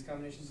matter, so we use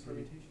combinations and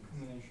permutations.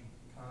 Combination.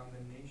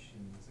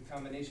 Combinations. A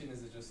combination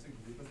is just a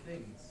group of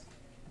things.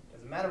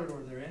 Doesn't matter what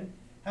order they're in.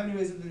 How many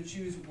ways are there to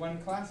choose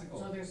 1 classical?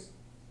 So there's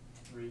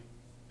 3.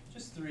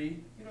 Just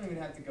 3. You don't even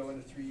have to go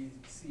into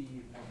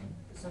 3C1.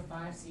 so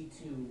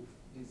 5C2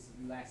 is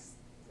less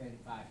than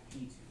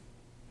 5P2.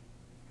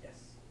 Yes.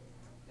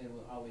 And it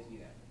will always be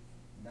that.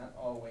 Not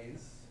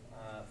always.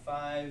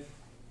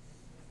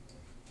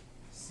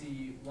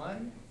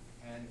 5C1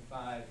 and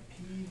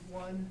 5P1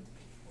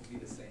 will be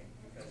the same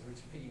because we're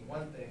just picking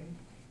one thing.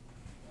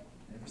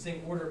 And if we're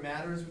saying order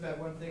matters with that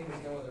one thing,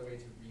 there's no other way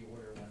to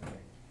reorder one thing.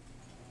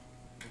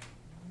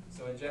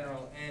 So in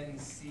general,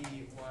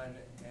 NC1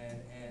 and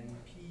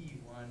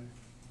NP1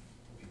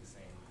 will be the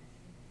same.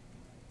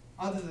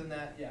 Other than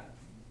that, yeah,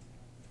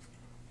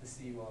 the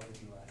C will always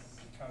be less.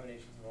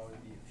 Combinations will always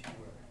be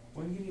fewer.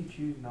 When can you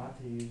choose not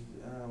to use,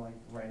 like,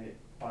 write it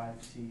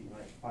 5C,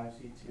 like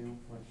 5C2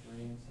 for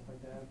 3 and stuff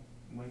like that?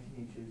 When can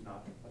you choose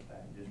not to put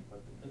that and just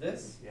put the? For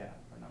this? Yeah,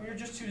 for Well, you're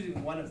numbers. just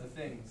choosing one of the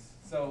things.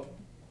 So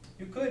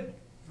you could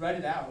write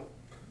it out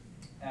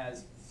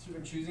as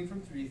choosing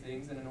from 3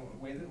 things in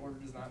a way that order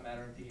does not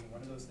matter, I'm picking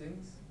one of those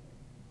things.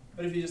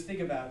 But if you just think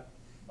about,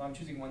 well, I'm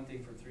choosing one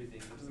thing from 3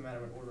 things, it doesn't matter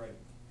what order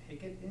I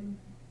pick it in,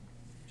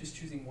 just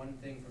choosing one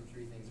thing from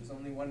 3 things. There's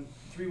only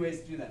 3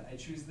 ways to do that. I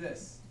choose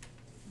this.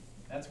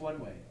 That's one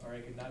way, or I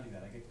could not do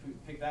that. I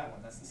could pick that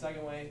one. That's the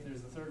second way.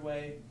 There's the third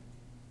way.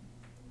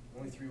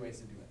 Only 3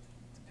 ways to do it,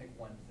 to pick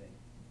one thing.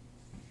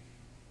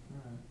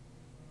 Alright.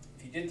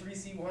 If you did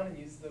 3C1 and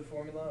used the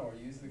formula or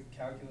use the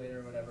calculator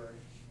or whatever,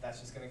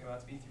 that's just going to come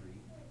out to be 3.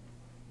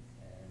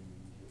 And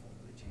you don't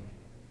really change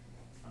anything.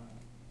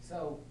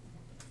 So,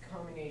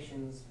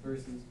 combinations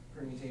versus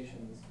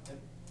permutations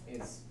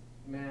is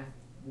math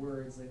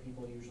words that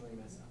people usually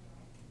mess up.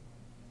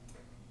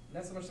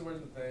 Not so much the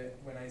words, but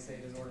when I say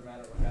does order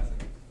matter or doesn't,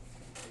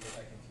 I get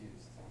that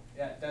confused.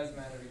 Yeah, it does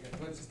matter because,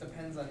 well, it just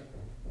depends on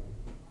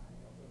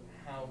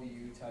how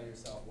you tell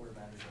yourself order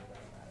matters or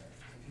doesn't matter.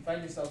 If you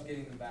find yourself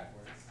getting them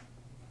backwards,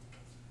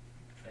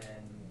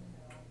 then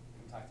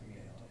talk to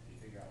me and I'll help you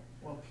figure out.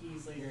 Well, P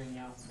is later in the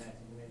alphabet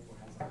and therefore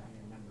has a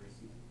higher number.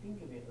 So you can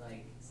think of it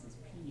like, since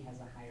P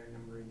has a higher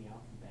number in the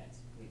alphabet,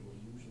 it will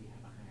usually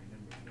have a higher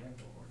number in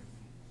therefore order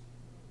matters.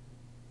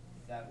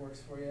 If that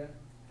works for you.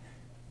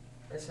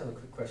 I just have a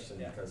quick question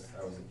Yeah. because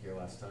I wasn't here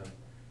last time.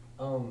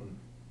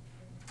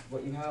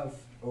 What you have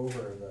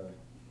over the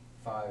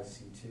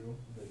 5C2,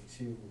 the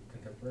 2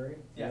 contemporary,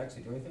 do Yeah. you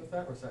actually do anything with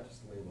that, or is that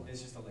just labeling?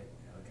 It's just a label.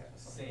 Okay.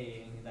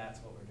 Saying that's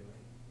what we're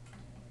doing.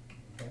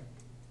 Okay.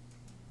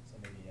 So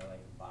maybe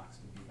like a box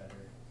would be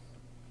better.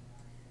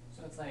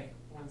 So it's like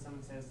when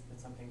someone says that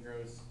something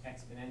grows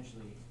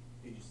exponentially,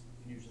 they just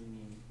usually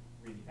mean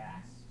really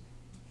fast.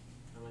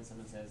 And when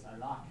someone says a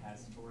lock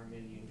has 4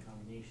 million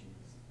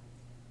combinations,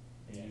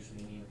 they Yeah.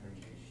 usually mean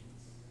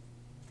permutations.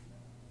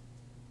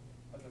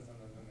 But then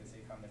sometimes when they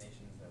say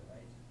combinations, they're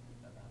right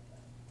about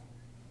that.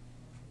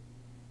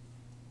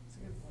 It's a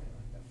good point, I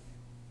like that.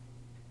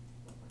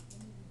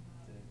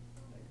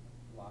 Like,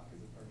 lock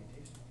is a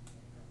permutation.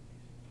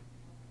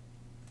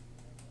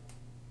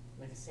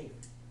 Like a safe.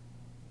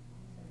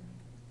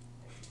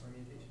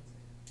 Permutation.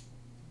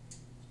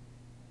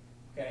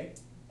 Okay,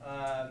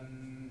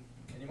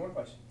 any more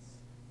questions?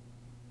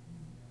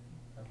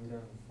 Have we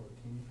done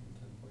 14 from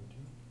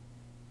 10.2?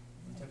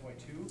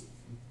 10.2?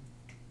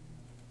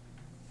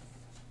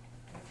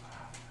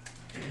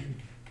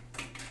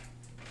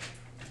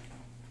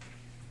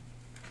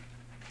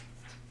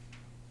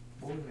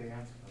 What do they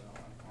ask for that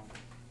one?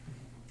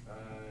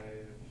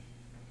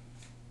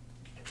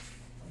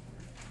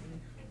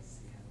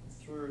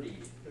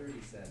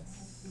 30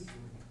 cents.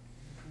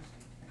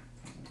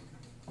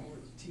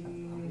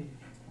 14,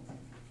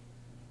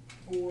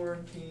 4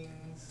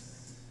 kings,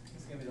 this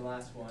is gonna be the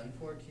last one,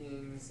 4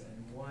 kings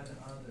and 1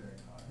 other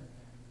card.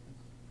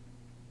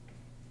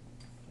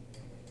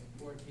 Okay,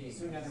 4 kings.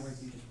 So in other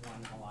words, you just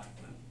won a lot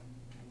of money.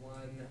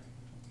 1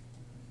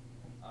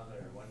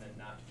 other, 1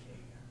 not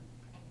king.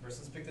 First,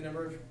 let's pick the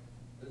number of,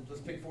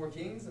 let's pick 4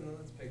 kings, and then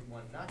let's pick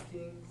 1 not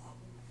king.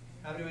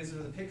 How many ways are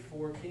there to pick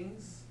 4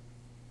 kings?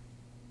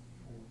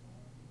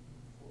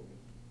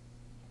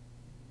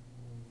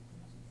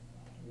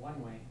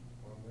 1 way.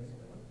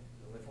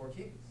 There's only 4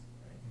 kings,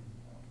 right?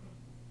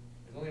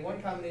 There's only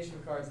 1 combination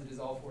of cards that is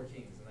all 4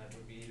 kings, and that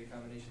would be the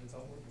combination that's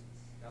all 4 kings.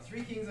 Now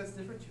 3 kings, that's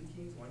different, 2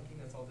 kings, 1 king,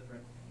 that's all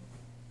different.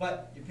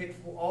 But you pick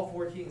all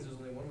 4 kings, there's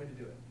only 1 way to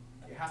do it.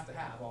 You have to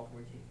have all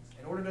 4 kings.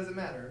 And order doesn't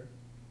matter,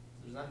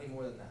 so there's not any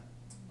more than that.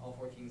 All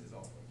 4 kings is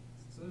all 4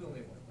 kings. So there's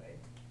only 1 way.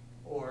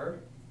 Or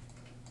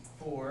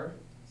 4,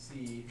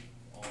 see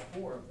all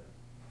 4 of them.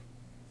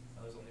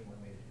 Now there's only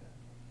 1 way to do that.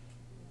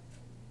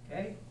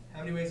 Okay? How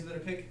many ways are there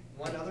to pick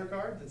 1 other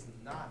card that's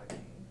not a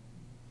king?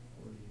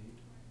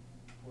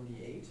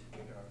 48.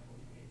 There are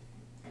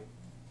 48.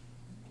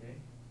 Okay.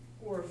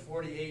 Or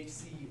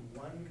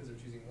 48C1, because we're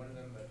choosing 1 of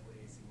them, but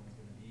 48C1 is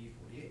going to be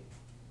 48.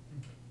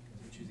 Because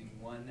we're choosing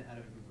 1 out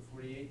of a group of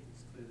 48,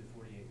 there's clearly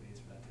 48 ways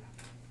for that to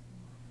happen.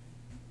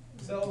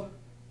 So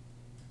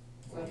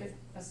So if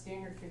a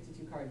standard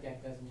 52 card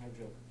deck doesn't have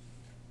jokers.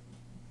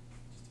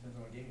 just depends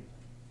on what game you're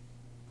playing.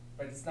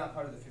 But it's not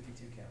part of the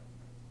 52 count.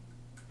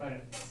 But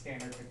a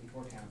standard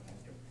 54 count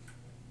has jokers.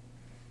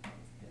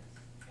 Yes.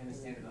 And a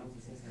standard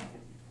 56 has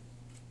 50.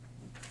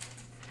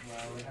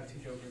 Well, we have 2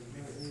 jokers,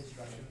 we have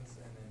instructions,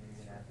 and then we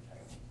can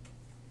advertise.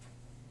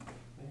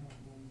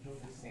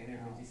 The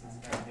standard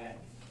 56 card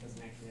deck doesn't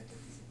actually have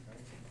 56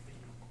 cards.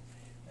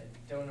 I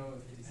don't know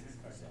what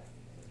 56 card deck.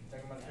 If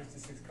you're talking about a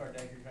 56 card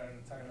deck, you're kind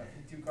of talking about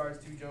 2 cards,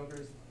 2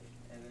 jokers,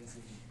 and then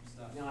some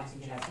stuff. No, I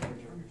think it has 4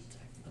 jokers.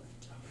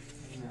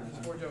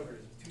 There's 4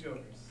 jokers, 2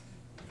 jokers.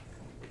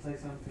 It's like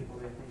some people,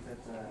 they think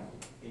that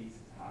ace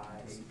is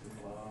high, ace is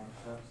low and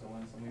stuff, so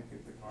when somebody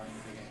picks a card and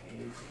they get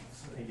an ace,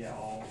 they get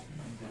all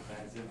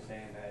defensive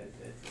saying that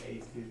it's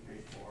ace, 2, 3,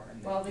 4, and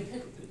Well, they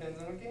could,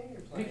 Depends on what game you're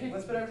We playing. could-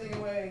 Let's put everything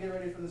away and get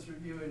ready for this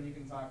review, and you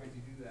can talk as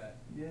you do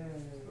that. yeah.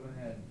 Go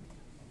ahead.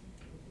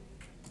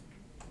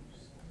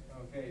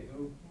 Okay,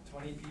 ooh,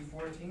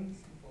 20p14.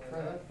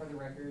 for the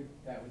record,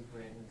 that was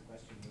Brandon's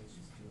question, he was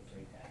just too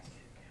afraid to ask.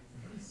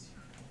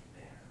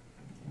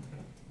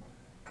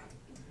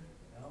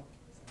 No,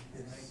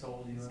 It's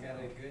sold you he's out. got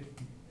a good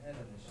head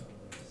on his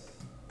shoulders.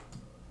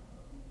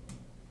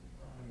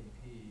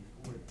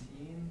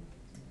 20p14.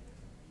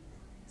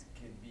 This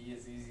could be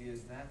as easy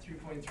as that.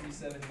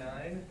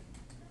 3.379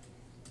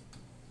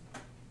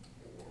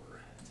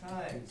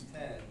 times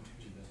 10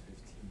 to the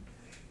 15th.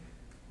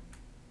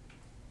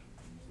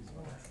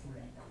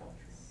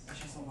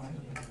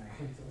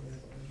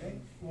 Okay,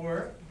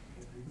 or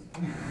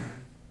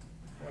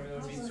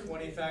formula would be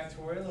 20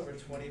 factorial over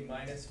 20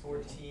 minus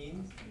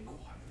 14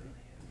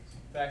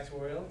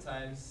 factorial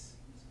times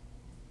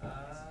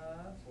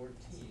 14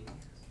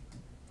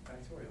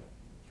 factorial.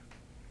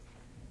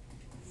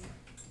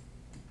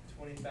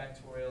 20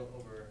 factorial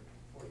over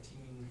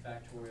 14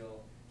 factorial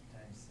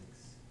times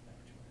 6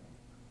 factorial.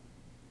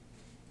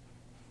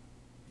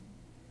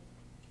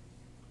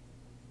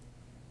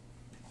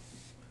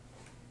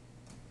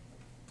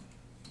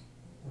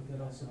 Would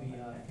that also be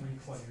 3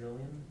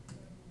 quadrillion?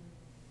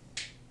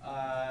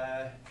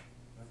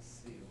 Let's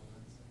see. Hold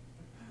on a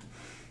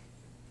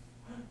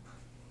second.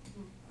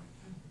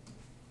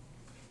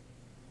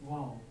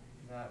 Wow.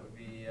 That would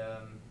be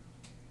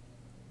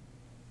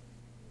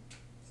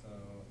so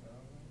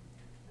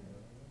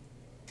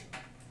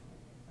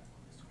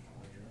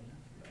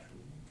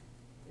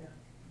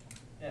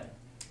yeah.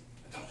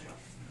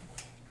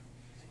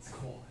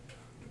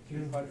 3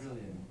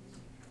 quadrillion.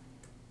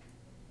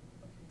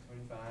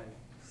 25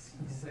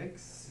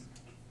 C6.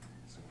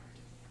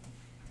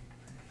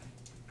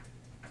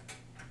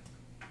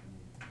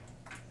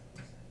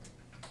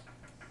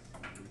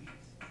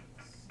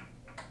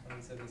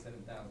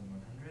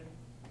 177,100.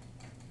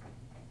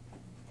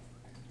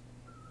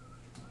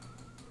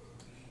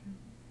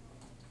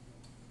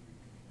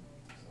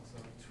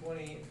 So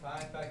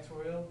 25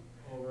 factorial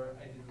over,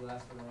 I did the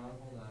last one wrong,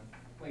 hold on.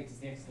 Wait, does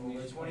the Over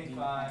exclamation point mean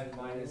 25 factorial?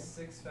 minus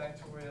 6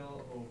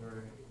 factorial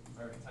over,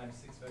 or times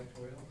 6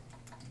 factorial.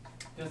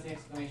 Does the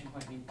exclamation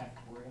point mean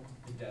factorial?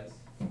 It does.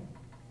 19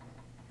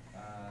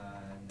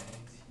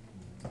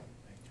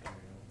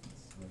 factorial.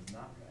 This was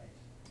not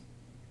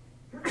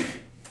right.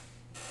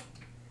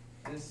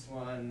 This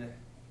one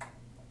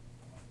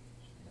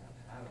should not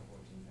have a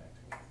 14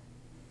 factorial.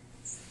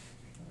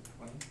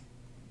 20?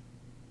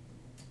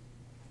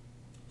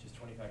 Just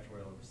 20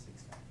 factorial over 6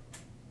 factorial.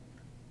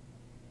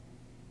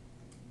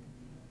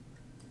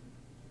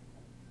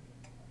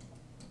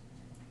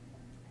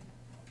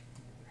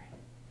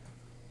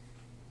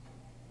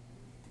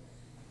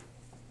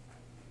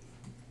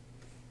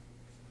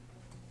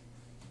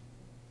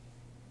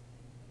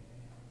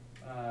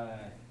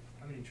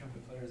 How many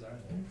trumpet players are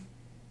there?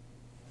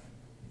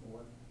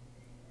 4.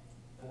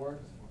 4?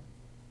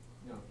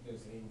 No,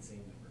 there's an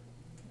insane number.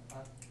 Huh?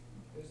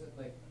 There's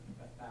like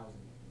 1,000.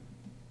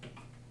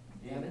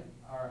 In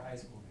our high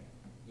school band.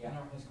 In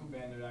our high school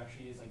band, there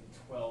actually is like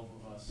 12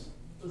 of us,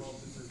 12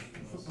 to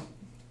 13 of us.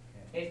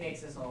 It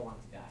makes us all want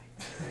to die.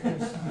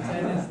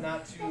 10 is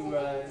not too,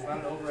 is not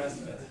an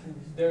overestimate.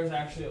 There's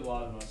actually a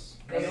lot of us.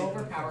 They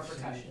overpower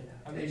percussion.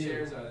 How many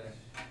chairs are there?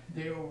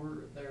 They're, Do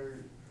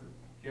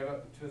you have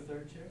up to a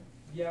third chair?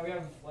 yeah, we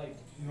have like,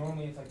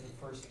 normally it's like the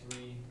first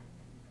 3.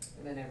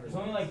 And then There's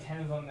only like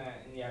 10 of them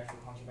that in the actual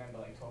concert band,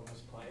 but like 12 of us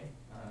play.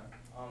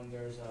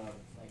 There's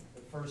like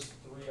the first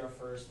 3 are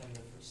first, and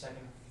the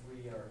second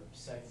 3 are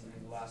second,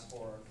 and the last 4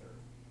 are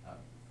third.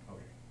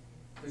 Okay.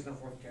 There's no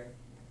 4th chair.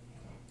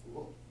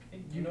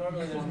 You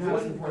normally there's There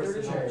one is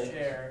person a per chair.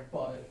 chair.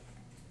 But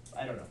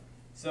I don't know.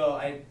 So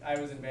I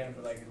was in band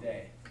for like a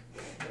day.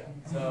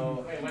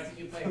 So Wait, what did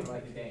you play for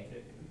like a day?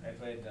 I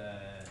played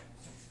the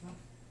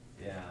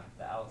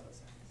alto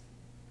sax.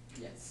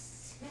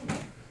 Yes.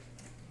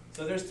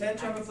 So there's 10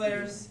 trumpet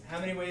players. How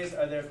many ways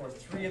are there for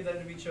 3 of them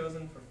to be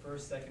chosen for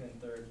first, second,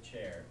 and third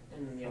chair?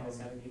 And then the other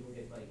 7 people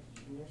get like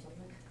eaten or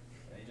something?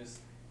 You just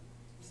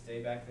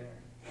stay back there.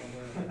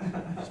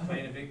 Just play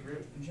in a big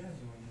group.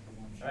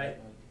 Alright.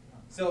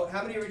 So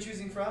how many are we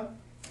choosing from?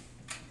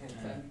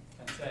 And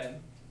 10.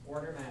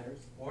 order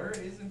matters. Order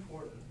is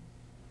important.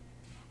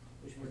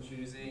 Which We're one?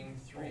 choosing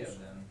 3 of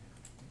them.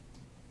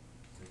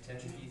 So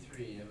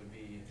 10p3, it would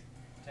be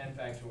 10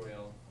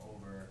 factorial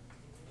over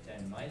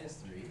 10 minus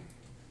 3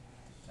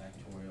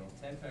 factorial,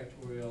 10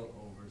 factorial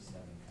over 7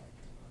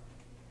 factorial.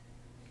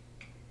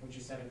 Which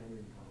is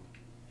 700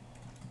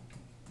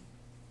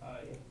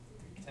 column.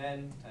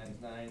 10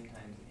 times 9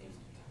 times 8.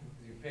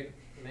 You pick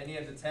from any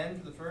of the 10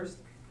 for the first,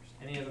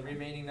 any of the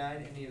remaining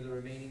 9, any of the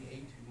remaining 8,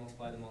 you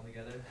multiply them all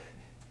together.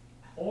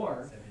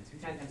 Or 72.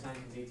 10 times 9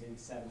 times 8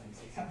 times 7 times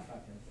 6 times 5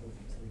 times 4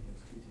 times 3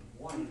 times 2 times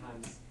 1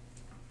 times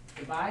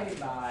divided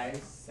by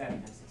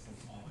 7 times 6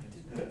 times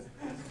 5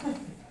 times 4.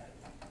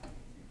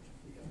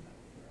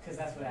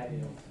 do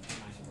mine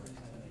work.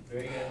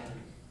 Very good.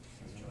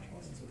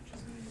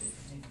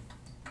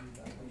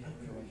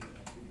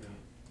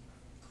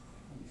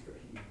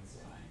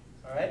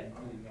 All right.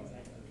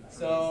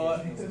 So,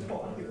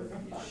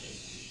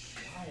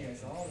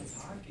 guys, all the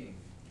talking.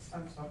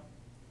 I'm sorry.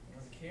 I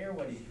don't care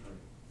what he drew,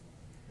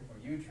 or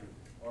you drew,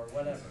 or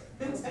whatever.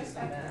 It's just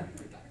the math.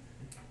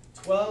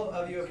 12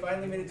 of you have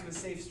finally made it to a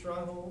safe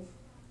stronghold.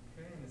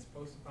 Okay, in this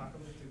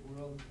post-apocalyptic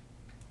world.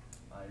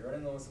 You're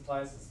running low on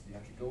supplies, so you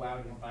have to go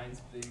out and find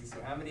some things.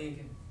 So how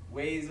many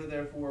ways are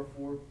there for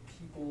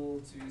people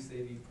to,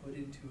 say, be put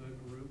into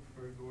a group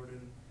for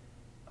Gordon,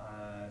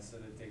 so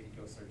that they can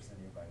go search the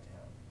nearby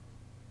town?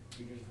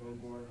 We just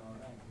vote Gordon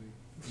automatically.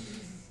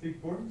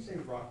 Did Gordon say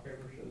rock,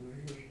 paper,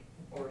 scissors?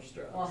 Or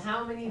straws. Well,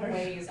 how many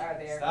ways are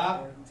there?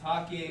 Stop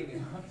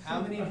talking.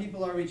 How many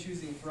people are we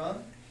choosing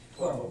from?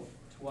 12.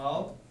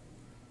 12?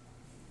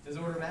 Does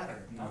order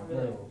matter? Not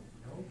really. No.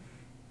 No.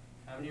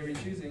 How many are we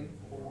choosing?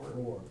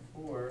 4.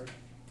 4.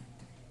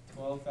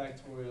 12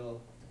 factorial.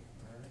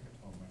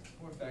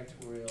 4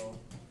 factorial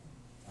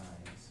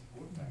times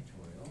 4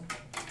 factorial.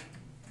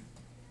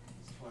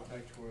 It's 12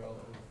 factorial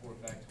over 4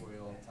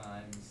 factorial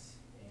times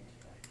 8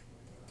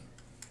 factorial.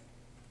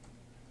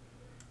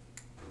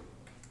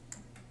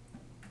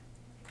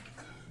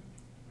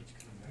 Which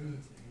comes out to be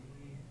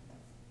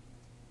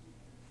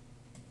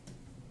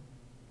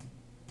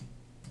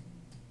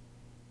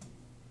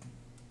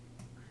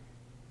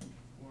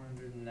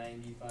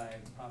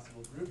 495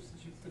 possible groups that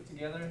you've put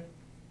together.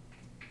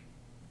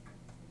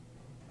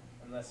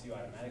 Unless you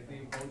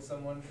automatically vote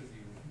someone because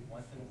you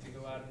want them to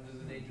go out into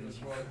the dangerous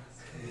world.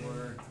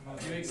 Or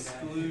if you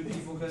exclude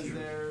people because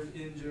they're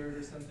injured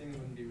or something, it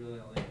wouldn't be really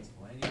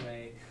eligible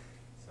anyway.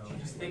 So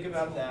just think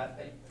about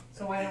that.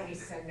 So why don't we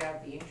send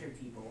out the injured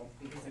people,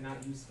 because they're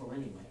not useful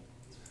anyway?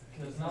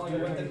 Because No, we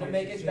want them to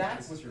make it back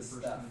with the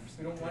stuff.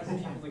 We don't want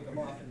people to come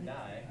off and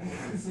die.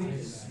 To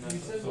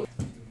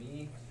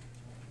me.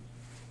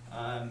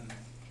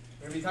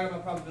 We're gonna be talking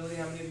about probability.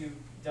 How many of you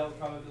dealt with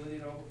probability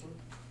at all before?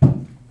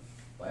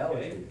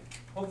 Biology. Okay.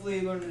 Hopefully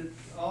you learned it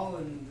all,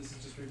 and this is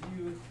just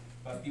review,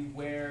 but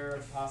beware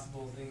of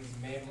possible things you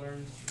may have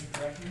learned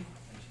incorrectly, and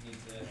you need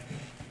to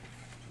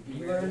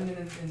be learned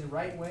in the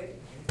right way.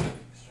 That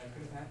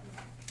could have happened.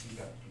 You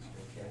got this,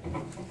 okay. I'm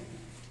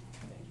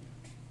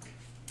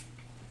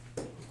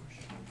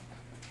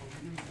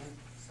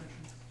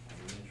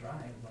gonna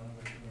try, as long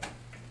as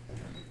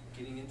I'm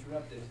getting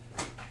interrupted.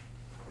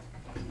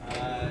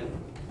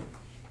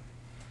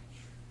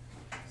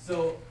 So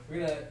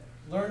we're gonna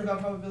learn about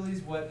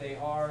probabilities, what they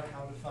are,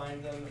 how to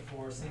find them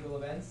for single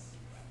events,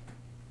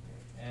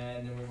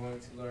 and then we're going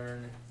to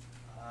learn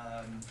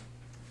how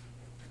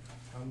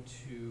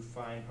to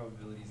find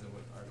probabilities of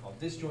what are called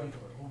disjoint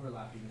or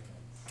overlapping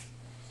events.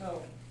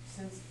 So,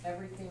 since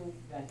everything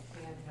that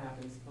can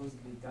happen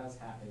supposedly does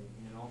happen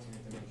in an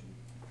alternate dimension,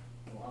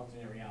 or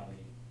alternate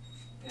reality,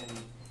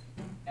 and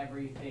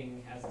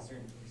everything has a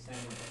certain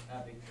percentage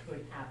of it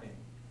could happen,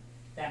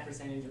 that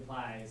percentage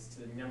applies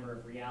to the number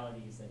of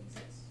realities that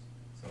exist.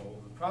 So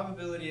the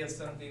probability of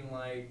something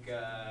like,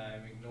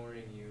 I'm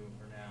ignoring you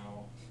for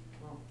now.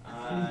 Well, I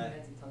Uh,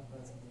 had to talk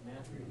about something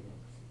math reading.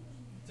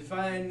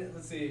 Define,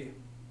 let's see.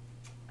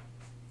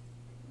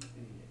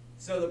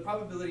 So the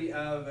probability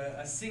of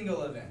a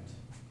single event.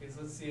 Okay,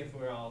 so let's see if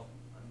we're all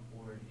on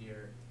board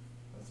here.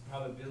 What's the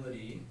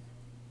probability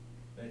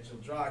that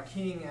you'll draw a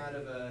king out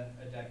of a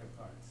deck of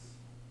cards?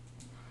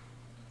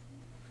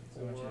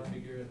 So I want you to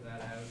figure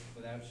that out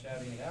without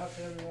shouting it out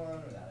to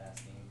everyone, without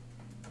asking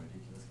a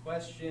ridiculous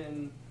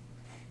question.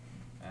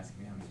 Ask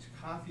me how much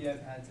coffee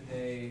I've had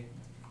today.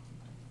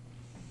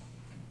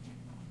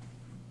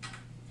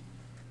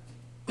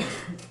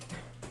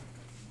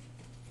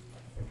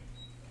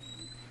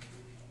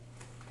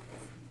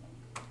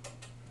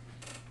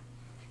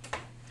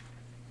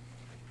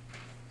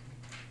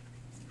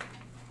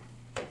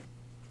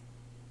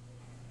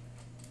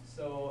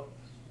 So,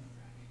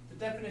 the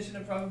definition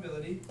of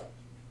probability,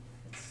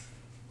 it's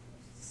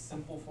a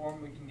simple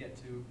form we can get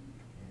to,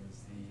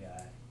 is the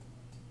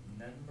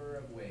number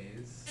of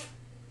ways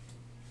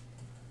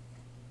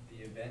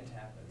the event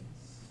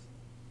happens.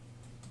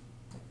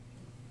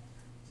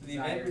 So the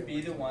event would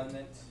be the one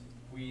that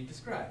we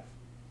describe.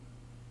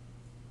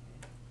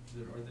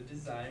 Or the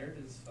desired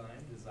is fine,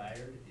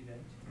 desired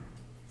event.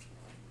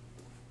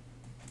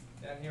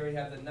 Down here we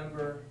have the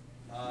number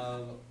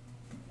of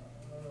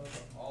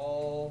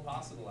all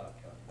possible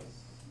outcomes.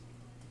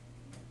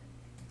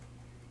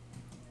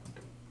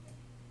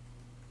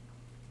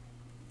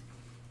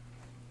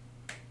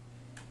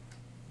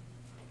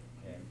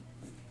 Okay.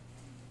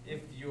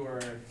 If you're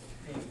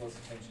paying close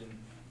attention,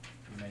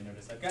 you may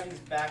notice I've got these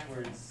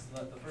backwards.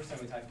 The first time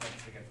we talked about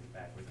this, I got these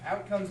backwards.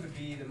 Outcomes would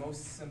be the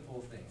most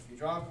simple thing. If you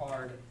draw a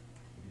card, it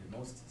would be the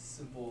most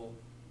simple,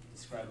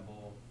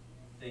 describable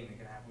thing that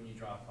can happen when you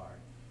draw a card.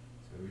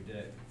 So we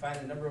would find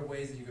the number of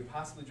ways that you could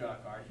possibly draw a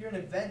card. Here, an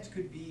event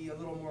could be a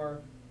little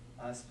more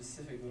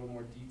specific, a little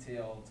more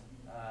detailed,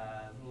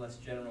 a little less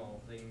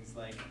general. Things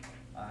like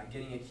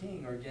getting a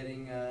king or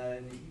getting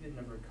an even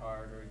numbered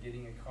card, or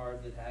getting a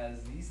card that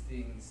has these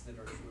things that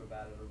are true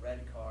about it, a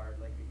red card,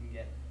 like we can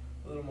get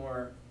a little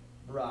more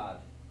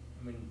broad.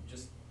 I mean,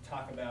 just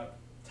talk about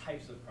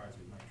types of cards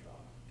we might draw.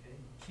 Okay,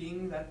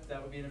 king,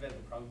 that would be an event.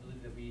 The probability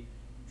that we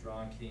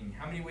draw a king.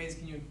 How many ways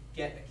can you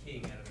get a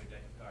king out of a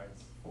deck of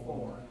cards?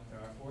 4. There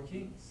are 4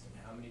 kings. And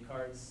how many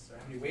cards, or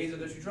how many ways are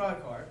there to draw a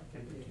card?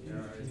 There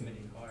are as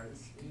many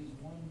cards. Use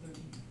 1 in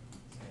 13.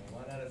 So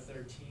 1 out of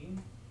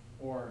 13.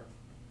 Or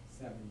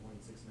 7.69%.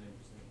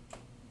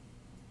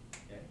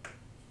 Okay.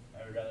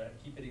 I would rather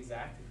keep it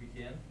exact if we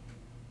can.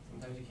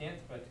 Sometimes you can't,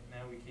 but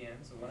now we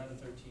can. So 1 out of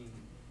 13,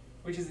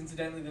 which is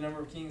incidentally the number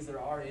of kings there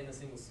are in a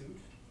single suit.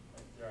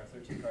 Like, there are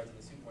 13 cards in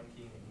the suit, 1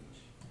 king in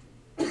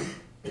each.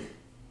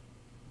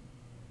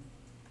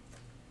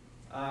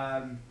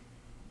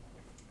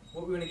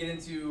 What we want to get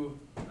into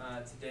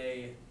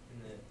today in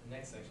the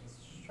next section is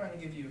just trying to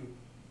give you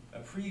a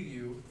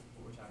preview of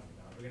what we're talking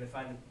about. We're going to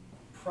find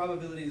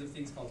probabilities of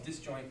things called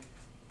disjoint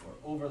or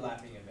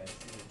overlapping events.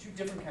 These are 2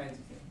 different kinds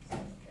of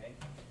things. Okay.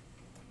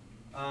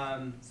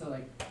 So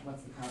like,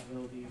 what's the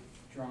probability of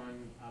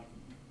drawing a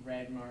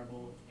red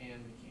marble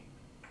and the king?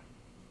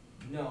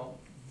 No,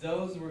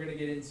 those we're going to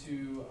get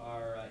into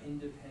are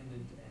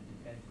independent and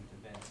dependent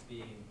events,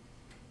 being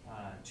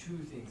 2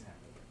 things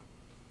happening.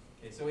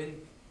 Okay, so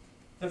in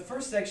the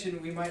first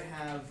section, we might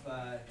have,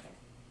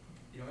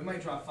 we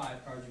might draw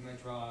 5 cards, we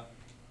might draw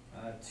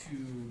 2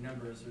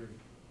 numbers or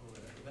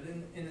whatever. But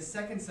in the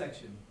second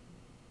section,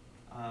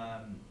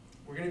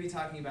 we're going to be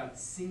talking about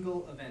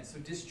single events. So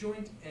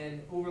disjoint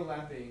and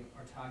overlapping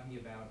are talking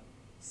about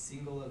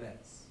single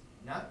events.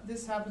 Not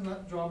this happens,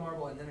 not draw a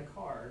marble and then a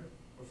card,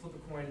 or flip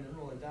a coin and then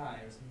roll a die,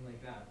 or something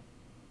like that.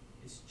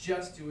 It's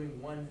just doing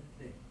one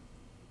thing.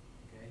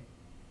 Okay.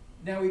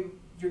 Now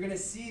you're going to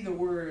see the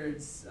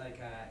words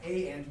like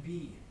A and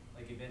B,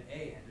 like event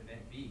A and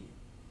event B.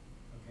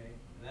 Okay.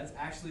 And that's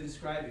actually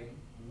describing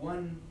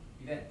one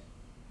event,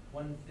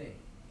 one thing.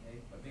 Okay.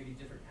 But maybe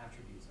different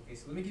attributes. Okay.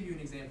 So let me give you an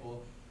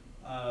example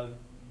of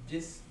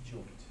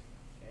disjoint.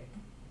 Okay.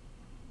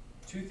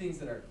 2 things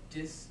that are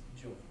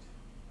disjoint,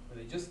 where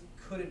they just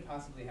couldn't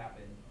possibly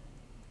happen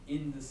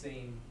in the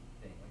same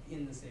thing, like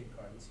in the same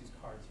card. Let's use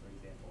cards for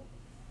example.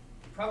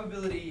 The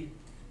probability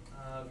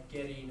of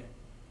getting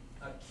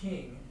a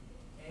king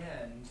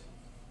and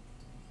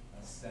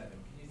a 7. Can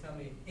you tell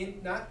me,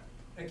 not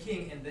a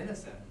king and then a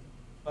 7,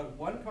 but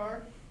one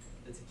card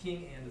that's a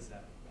king and a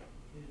 7?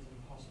 It is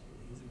impossible.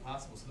 It's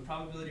impossible. So the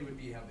probability would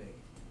be how big?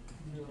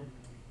 0. 0.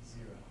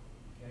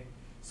 Okay.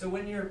 So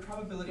when your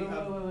probability Wait.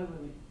 of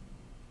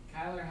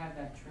Kyler had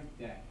that trick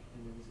deck,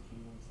 and there was a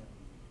king on 7.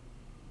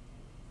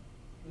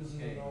 This is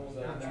Okay, a normal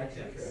not deck.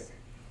 trick decks.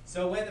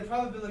 So when the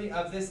probability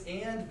of this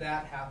and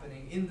that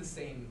happening in the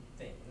same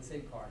thing, in the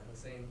same card, in the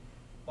same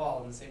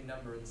ball, in the same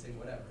number, in the same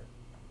whatever,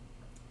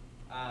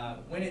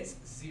 when it's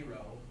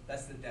 0,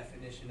 that's the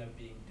definition of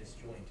being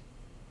disjoint.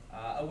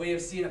 A way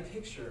of seeing a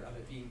picture of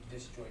it being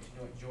disjoint. You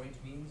know what joint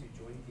means?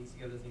 You're joining things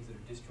together, things that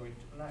are disjointed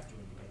or not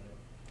joined together.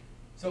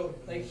 So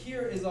like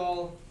here is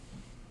all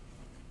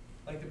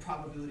like the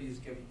probabilities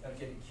of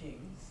getting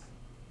kings.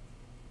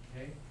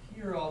 Okay?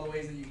 Here are all the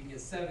ways that you can get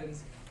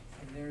 7s,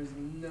 and there's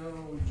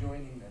no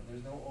joining them.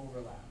 There's no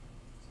overlap.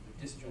 So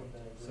they're disjoint.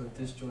 So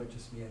disjoint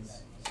just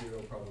means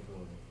 0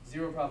 probability.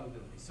 0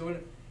 probability. So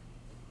in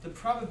the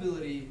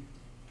probability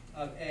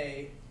of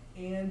A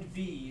and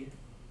B,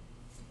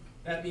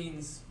 that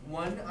means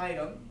one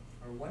item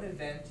or one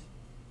event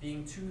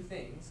being 2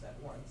 things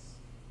at once.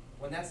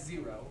 When that's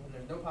 0, and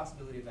there's no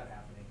possibility of that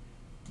happening,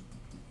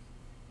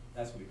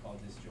 that's what we call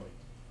disjoint.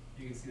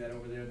 You can see that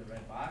over there in the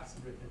red box,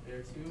 I've written it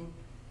there too.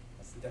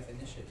 That's the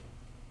definition.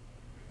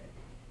 Okay.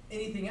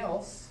 Anything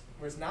else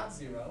where it's not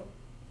 0,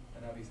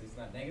 and obviously it's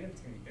not negative,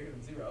 it's going to be bigger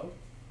than 0,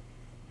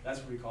 that's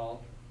what we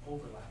call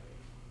overlapping.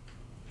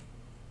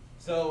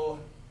 So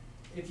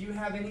if you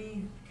have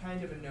any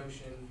kind of a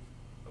notion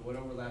of what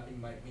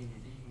overlapping might mean,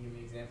 you can give me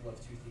an example of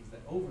 2 things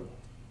that overlap.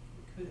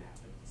 It could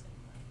happen at the same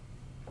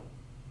time.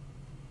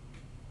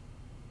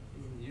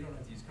 You don't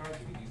have to use cards,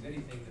 you can use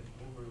anything that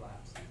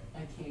overlaps.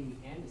 A king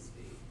and a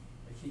spade.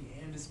 A king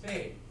and a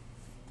spade.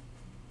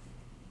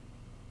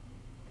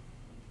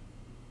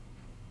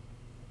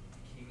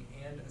 King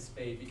and a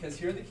spade, because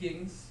here are the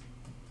kings.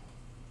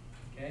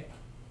 Okay?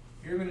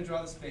 Here I'm going to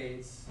draw the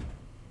spades.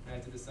 I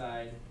have to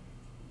decide,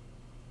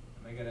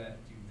 am I going to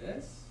do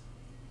this?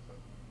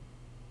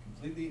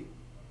 Completely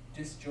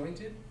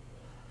disjointed?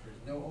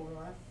 There's no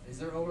overlap? Is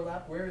there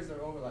overlap? Where is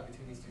there overlap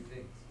between these 2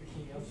 things? The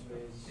king of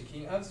spades. The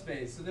king of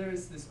spades. So there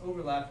is this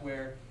overlap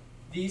where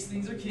these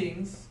things are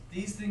kings,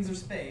 these things are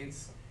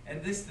spades,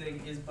 and this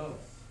thing is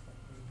both.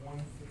 It's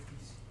 150.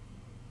 It's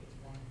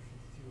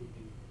 152 would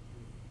be.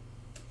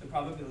 The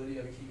probability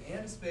of a king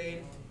and a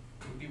spade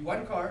would be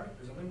 1 card.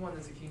 There's only one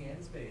that's a king and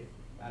a spade.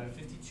 Out of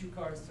 52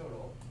 cards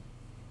total,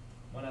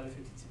 1 out of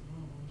 52.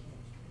 No, 1 king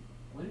of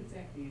spades. What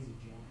exactly is a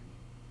jack?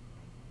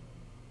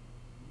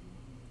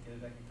 Get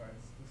it back in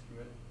cards. Let's screw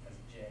it as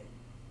a J.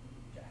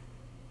 Jack.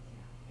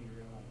 In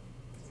real life.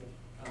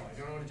 Oh, I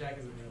don't know what a jack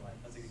is in real life.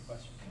 That's a good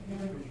question.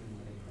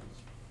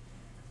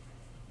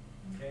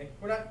 Okay.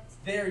 we're not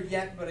there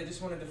yet, but I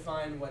just want to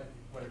define what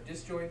are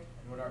disjoint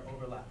and what are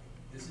overlap.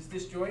 This is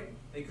disjoint.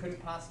 They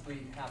couldn't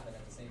possibly happen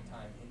at the same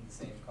time in the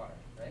same card,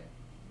 right?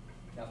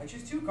 Now, if I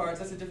choose 2 cards,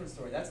 that's a different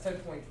story. That's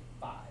 10.5,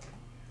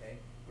 okay?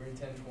 We're in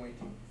 10.4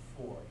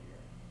 here,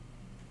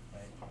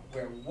 right?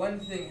 Where one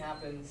thing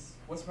happens,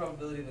 what's the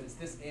probability that it's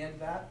this and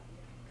that?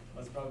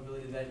 What's the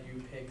probability that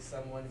you pick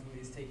someone who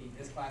is taking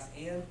this class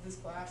and this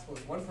class? Well,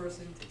 it's one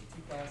person taking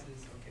 2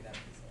 classes. Okay, that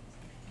makes sense.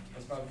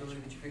 What's the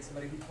probability that you pick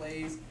somebody who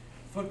plays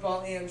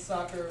football and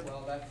soccer?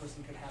 Well, that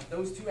person could have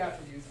those 2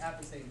 attributes at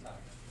the same time,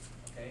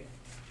 okay?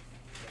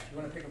 If you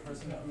want to pick a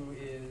person who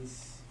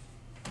is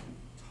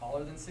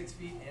taller than 6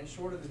 feet and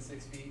shorter than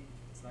 6 feet,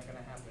 it's not going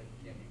to happen.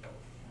 You can't be both.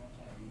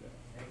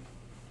 Okay?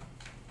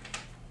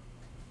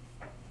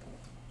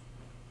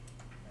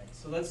 Alright,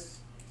 so let's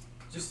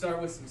just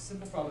start with some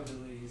simple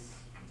probabilities.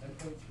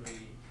 10.3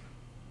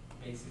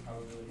 basic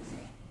probability set.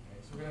 Okay,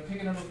 so we're going to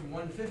pick a number from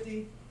 1 to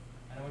 50,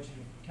 and I want you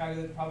to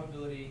calculate the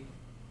probability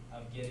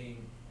of getting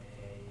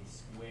a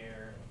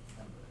square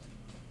number.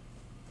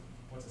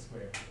 What's a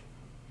square?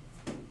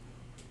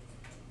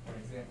 Or an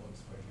example of a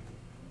square.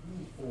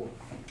 4.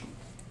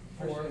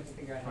 First you 4. have to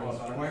figure out how Oh, to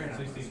sorry. square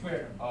number. 16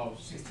 square. Oh,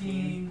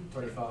 16,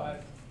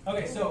 25.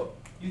 Okay, so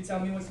you tell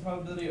me what's the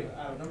probability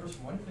of numbers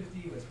from 1 to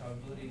 50. What's the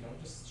probability?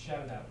 Don't just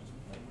shout it out. Just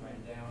like write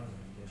it down and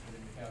then put it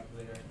in your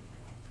calculator.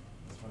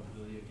 What's the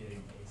probability of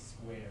getting a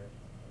square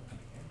number?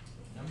 Okay.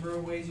 So number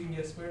of ways you can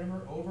get a square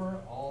number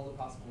over all the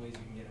possible ways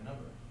you can get a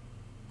number.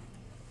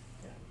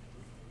 Yeah.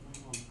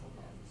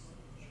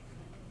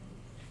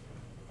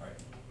 All right.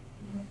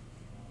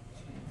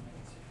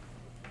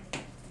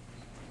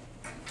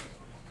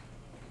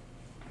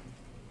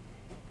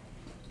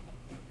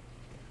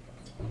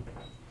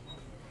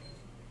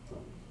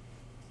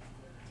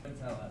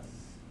 Tell us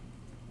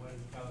what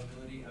is the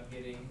probability of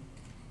getting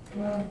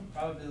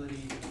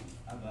probability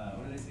of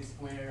what did I say,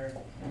 square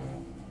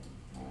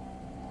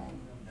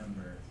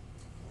number?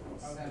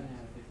 7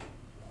 out of 50.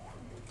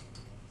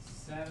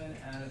 7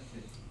 out of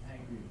 50.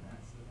 I agree with that.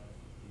 7 out of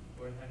 50.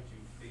 Gordon, how did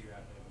you figure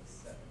out that it was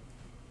 7?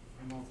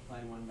 I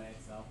multiplied 1 by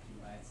itself,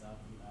 2 by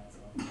itself, 3 by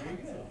itself, 4 Very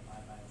by good. itself,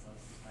 5 by itself,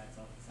 6 by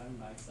itself, 7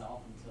 by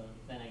itself, until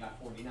then I got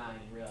 49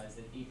 and realized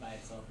that 8 by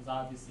itself is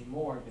obviously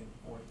more than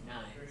 49.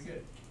 Very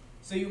good.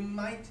 So you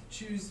might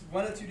choose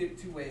one of two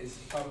ways,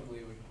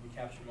 probably would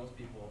capture most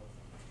people,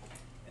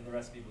 and the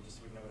rest of people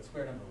just wouldn't know what a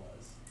square number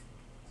was.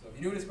 So if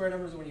you knew what a square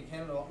number is when you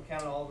counted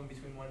all of them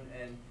between 1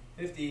 and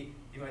 50,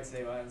 you might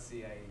say, well, let's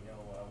see, I know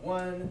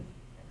 1, and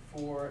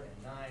 4,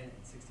 and 9, and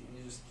 16, and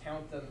you just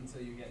count them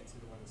until you get to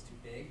the one that's too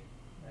big,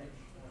 right?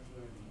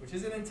 Which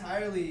isn't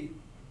entirely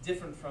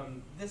different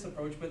from this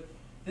approach, but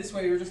this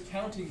way you're just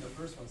counting the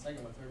first one,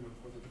 second one, third one,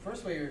 fourth one. The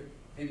first way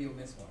maybe you'll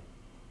miss one.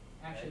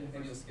 Actually, Maybe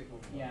you'll the first, skip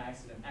over one. yeah,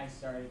 accidentally. I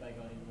started by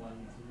going 1,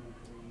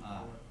 2, 3,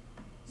 4.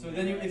 So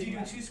then if you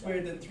do 2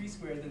 squared, then 3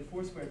 squared, then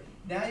 4 squared,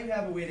 now you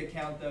have a way to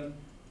count them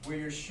where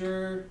you're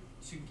sure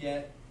to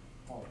get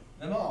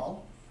them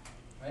all,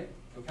 right?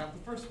 You'll count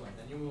the first one,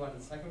 then you move on to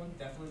the second one,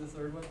 definitely the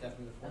third one,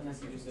 definitely the fourth one,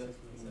 Unless you fifth just one, go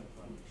sixth one, through seventh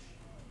one. each.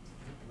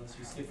 Unless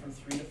you skip from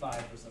 3 to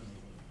 5 for some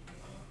reason.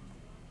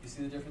 You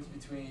see the difference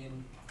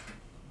between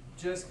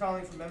just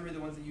calling from memory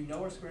the ones that you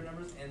know are square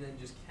numbers and then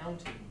just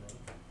counting them.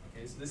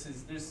 Okay, so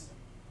this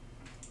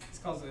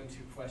calls them to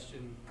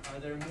question, are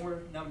there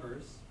more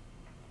numbers,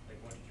 like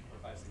 1, 2,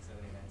 3, 4, 5, 6, 7,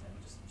 8, 9,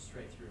 10, just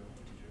straight through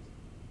integers?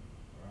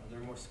 Or are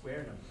there more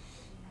square numbers?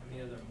 How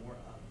many are there more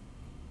of?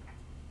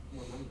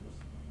 More numbers.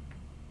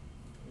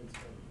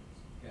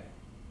 Okay,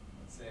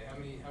 let's say, how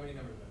many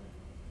numbers are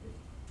there?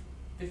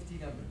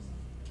 50 numbers.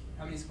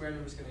 How many square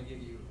numbers can I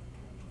give you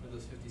for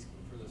those 50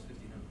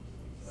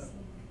 numbers?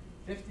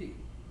 50.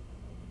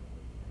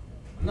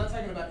 I'm not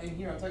talking about in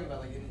here, I'm talking about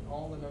like in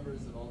all the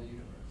numbers of all the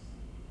universe.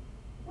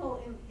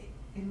 Well,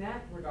 in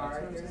that what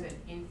regard, I'm there's saying.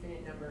 an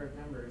infinite number of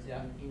numbers Yeah.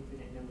 and an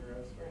infinite number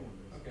of square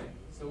numbers. Okay,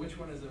 so which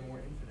one is there more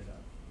infinite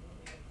of?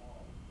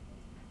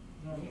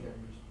 Neither.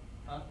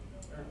 Huh?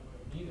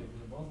 Neither, because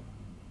they're both.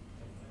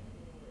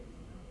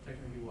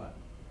 Technically what?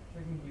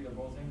 Technically, they're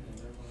both infinite,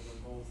 therefore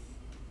they're both.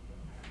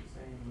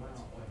 Same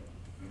amount.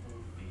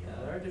 Yeah,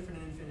 there are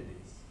different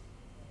infinities.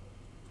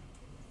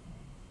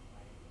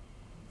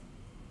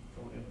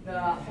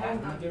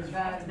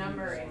 The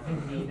number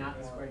infinity, not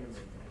the square number.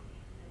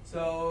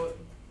 So,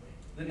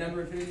 the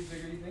number of infinities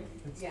bigger, you think?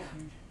 Yeah.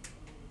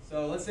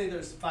 So let's say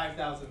there's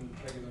 5,000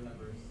 regular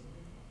numbers.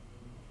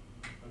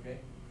 Okay?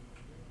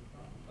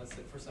 Let's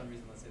say, for some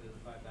reason, let's say there's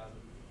 5,000.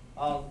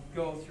 I'll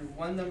go through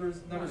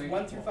numbers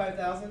 1 through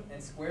 5,000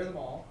 and square them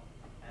all,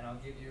 and I'll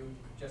give you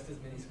just as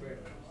many square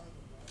numbers.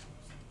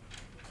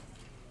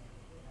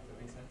 Does that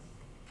make sense?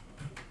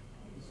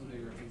 So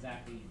they're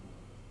exactly equal.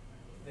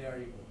 They are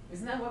equal.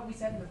 Isn't that what we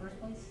said in the first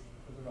place?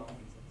 For the wrong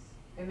reasons.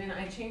 And then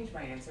I changed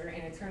my answer,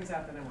 and it turns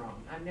out that I'm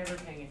wrong. I'm never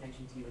paying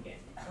attention to you again.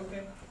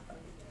 Okay.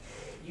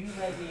 You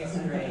led me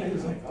astray.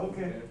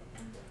 Okay.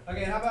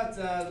 Okay, how about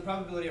the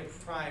probability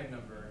of prime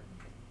number?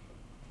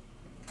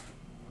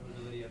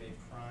 Probability of a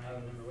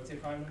prime number. What's a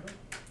prime number?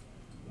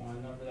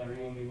 One number that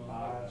will be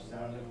 5,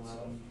 7,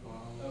 11,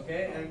 12.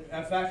 Okay,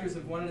 and factors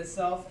of 1 in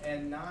itself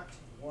and not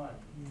 1.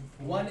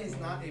 1 is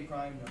not a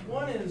prime number.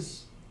 One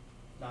is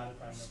not a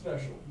prime number.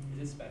 special.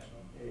 It is special.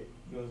 It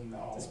goes into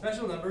all. It's a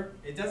special number.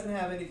 It doesn't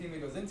have anything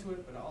that goes into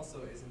it, but it also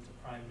isn't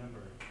a prime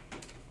number.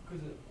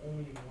 Because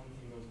only one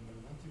thing goes into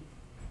it, not two.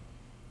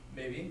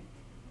 Maybe.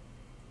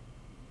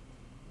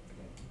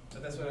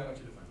 But that's what I want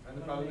you to find. Find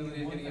the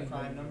probability of getting a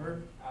prime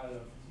number. Out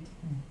of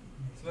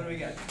So what do we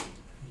got?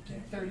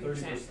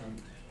 30%.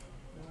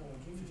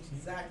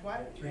 Zach,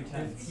 why? 3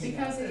 tenths.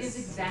 Because it is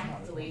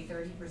exactly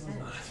 30%.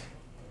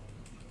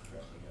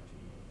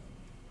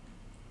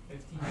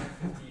 15 out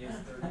of 50 is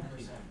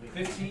 30%.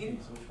 15?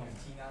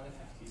 15 out of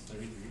 50 is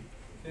 33.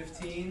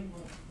 15,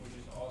 Which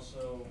is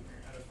also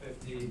out of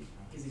 50,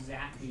 Is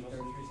exactly 30%.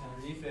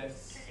 3/5.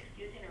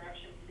 Excuse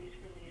interruption, please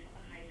release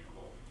the high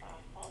school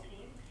softball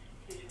team.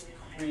 Please release the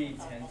high 3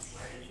 school softball tenths.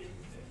 team.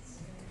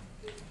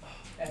 Thank you.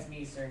 That's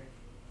me, sir.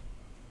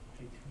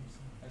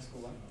 High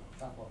school what?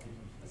 Softball team.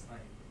 That's fine.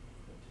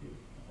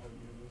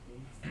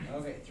 Oh,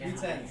 Okay, 3 yeah,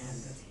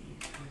 tenths.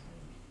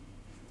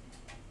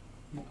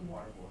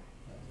 Water boy.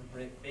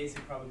 Those are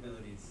basic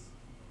probabilities.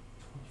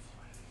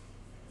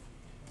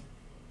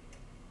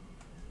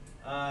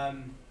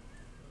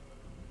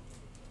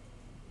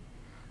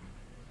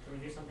 Can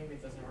we do something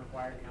that doesn't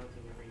require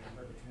counting every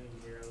number between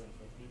 0 and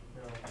 50?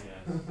 No.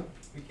 Yes.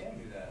 We can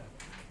do that.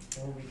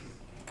 Or we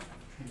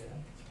could.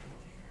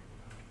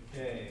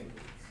 Okay.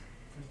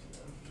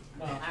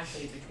 Well,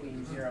 actually,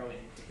 between 0 and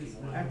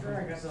 51. After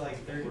I got to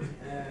like 30.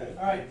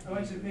 Alright, I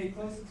want you to pay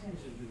close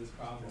attention to this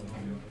problem.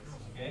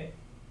 Okay?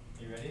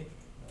 You ready?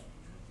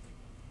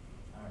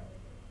 Alright.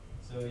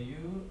 So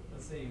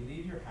let's say you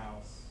leave your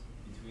house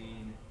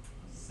between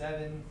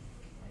 7 and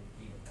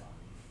 8 o'clock.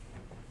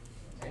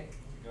 Okay?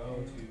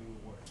 Go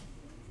to work.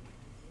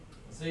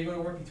 So you go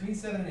to work between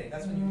 7 and 8.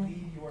 That's when you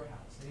leave your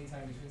house.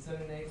 Anytime between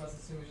 7 and 8, let's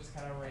assume it's just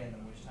kind of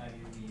random which time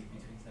you leave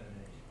between 7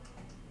 and 8.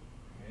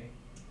 Okay?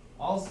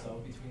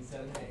 Also, between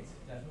 7 and 8,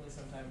 definitely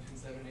sometime between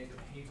 7 and 8,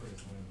 the paper is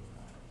going to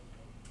arrive.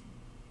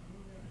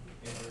 The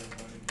paper is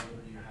going to be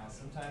delivered to your house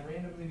sometime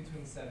randomly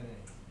between 7 and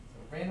 8. So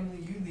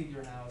randomly you leave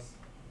your house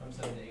from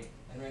 7 to 8,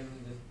 and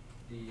randomly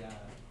the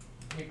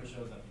paper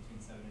shows up between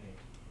 7 and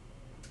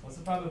 8. What's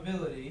the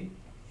probability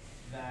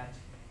that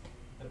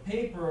the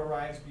paper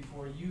arrives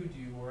before you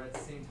do, or at the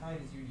same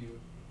time as you do,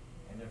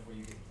 and therefore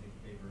you get to take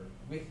the paper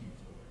with you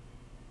to work?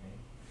 Okay?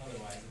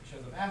 Otherwise, if it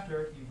shows up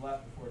after you've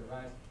left before it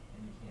arrives,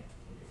 and you can't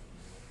take it.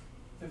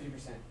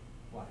 50%.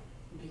 Why?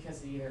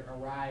 Because it either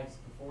arrives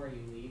before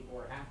you leave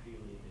or after you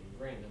leave. It is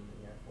random, and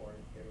therefore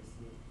there's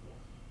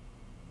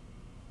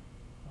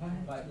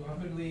But you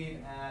could leave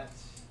at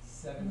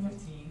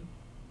 7:15,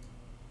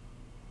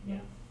 yeah.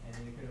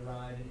 and it could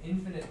arrive an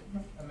infinite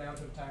amount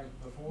of times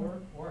before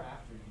or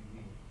after you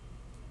leave.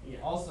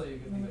 Yeah. Also, you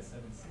could leave at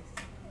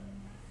 7:60.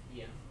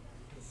 Yeah.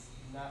 It's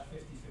not 50-50.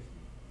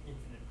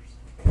 Infinite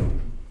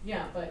percent.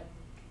 Yeah, but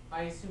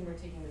I assume we're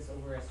taking this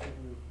over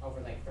over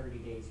like 30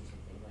 days or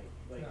something,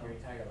 like No. your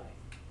entire life.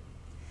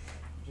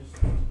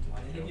 Just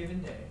On any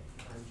given day,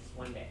 on just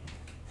one day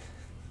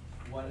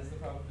what is the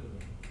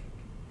probability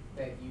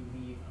that you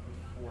leave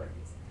before it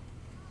gets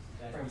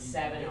that From you-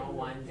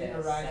 7:01 it to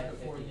arrives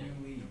before 7:59. you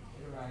leave?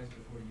 It arrives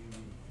before you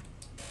leave.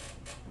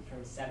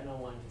 from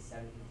 7:01 to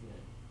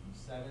 7:59. From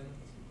 7 to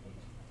 8.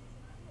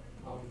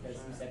 Oh, because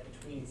you said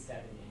between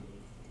 7 and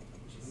 8,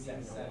 which is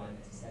Between 7:01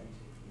 to 7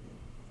 7:59.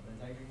 Then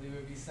technically it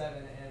would be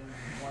 7 and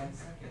 1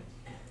 second.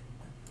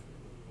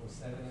 Or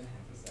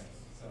 7.5 a second.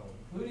 So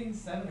including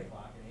 7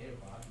 o'clock and 8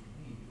 o'clock, you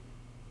leave.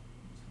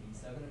 Between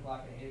 7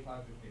 o'clock and 8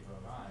 o'clock, the paper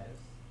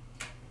arrives.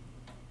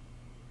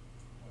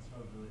 What's the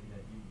probability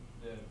that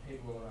the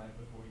paper will arrive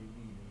before you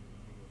leave and you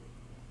can take it with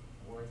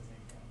you? Or at the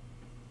same time?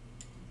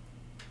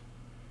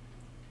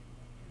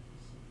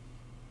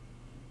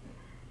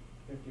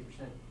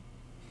 50%.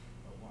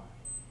 But why?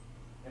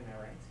 Am I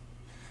right?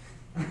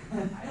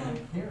 I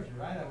don't care if you're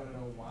right, I wanna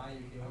know why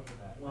you came up with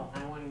that. Well,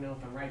 I want to know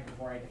if I'm right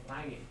before I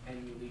define it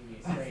and you lead me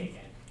astray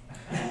again.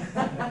 I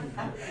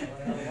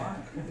wanna know why.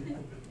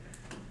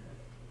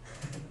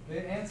 The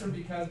answer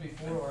because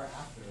before or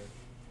after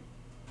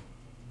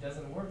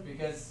doesn't work,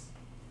 because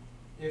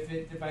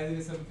if I leave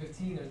at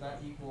 7:15, there's not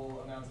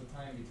equal amounts of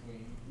time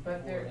between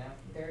But before and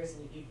after. there is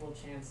an equal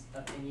chance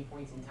of any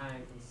point in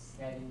time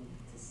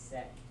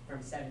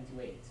from 7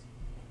 to 8,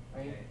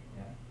 right? Okay,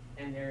 yeah.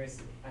 And there is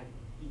an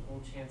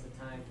equal chance of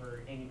time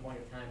for any point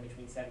of time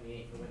between 7 and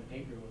 8 for when the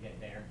paper will get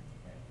there.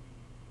 Okay.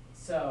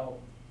 So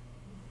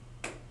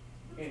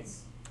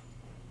it's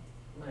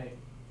like,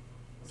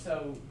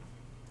 so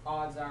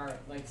odds are,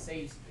 like,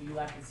 say you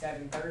left at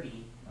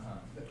 7:30, Uh-huh.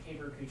 the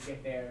paper could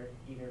get there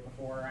either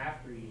before or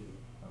after you.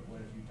 But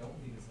what if you don't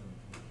leave at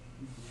 7:15?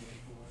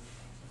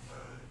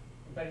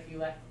 But if you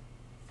left,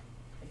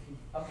 if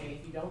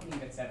you don't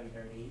leave at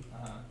 7:30,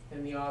 Uh-huh.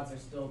 then the odds are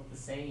still the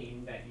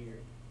same that you're,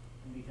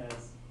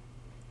 because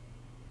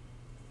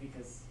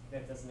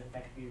that doesn't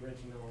affect the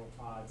original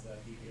odds of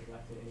you could have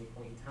left at any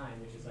point in time,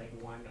 which is like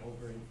 1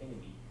 over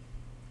infinity.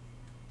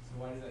 So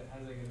how does that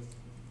get us to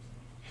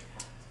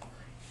 50%?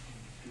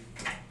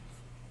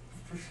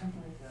 For some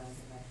reason, I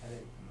get that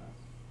headache from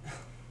this.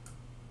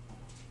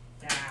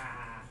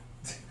 Ah.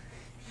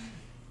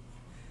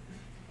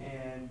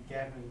 And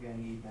Gavin's gonna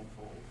need that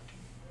fold.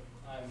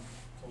 I'm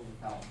totally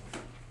foul.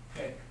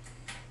 Okay.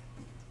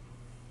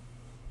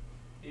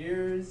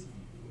 Here's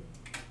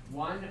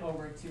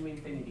 1/2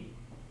 infinity.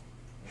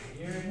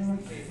 here's the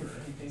paper.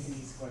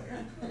 Infinity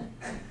squared.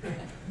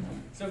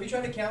 So if you try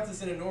to count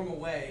this in a normal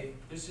way,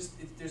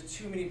 there's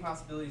too many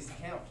possibilities to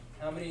count.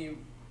 How many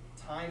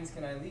times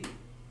can I leave?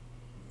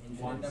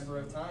 Infinite Once. number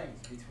of times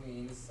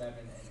between 7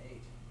 and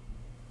 8.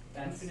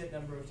 That's, Infinite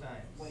number of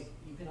times. wait,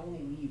 you can only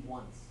leave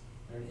once.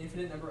 There are an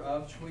infinite number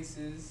of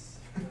choices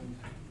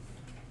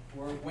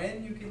for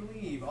when you can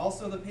leave.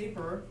 Also, the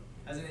paper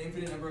has an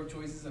infinite number of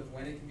choices of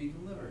when it can be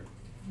delivered.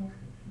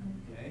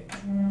 Okay,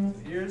 so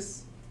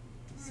here's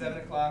 7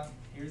 o'clock,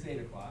 here's 8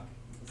 o'clock.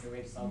 Is there a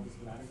way to solve this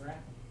without a graph?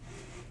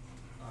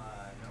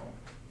 No.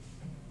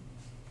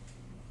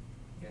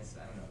 Guess,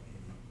 I don't know,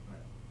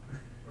 but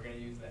we're gonna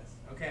use this.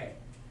 Okay.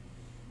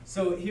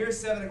 So here's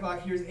 7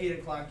 o'clock, here's 8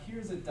 o'clock,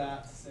 here's a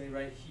dot, say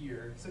right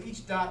here. So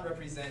each dot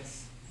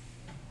represents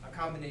a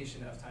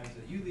combination of times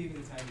that you leave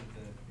and the time that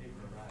the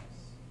paper arrives.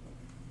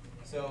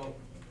 So,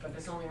 But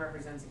this only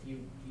represents if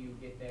you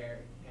get there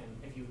and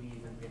if you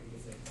leave and the paper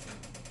gets there.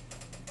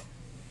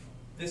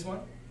 this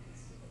one,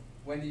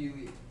 when do you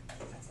leave?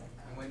 That's like,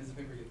 And when does the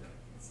paper get there?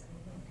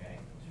 Okay,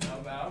 how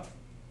about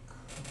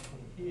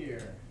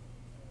here?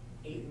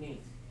 8 and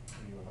 8.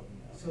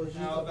 So it's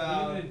just, How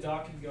about, Even a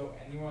dot can go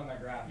anywhere on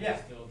that graph, Yeah.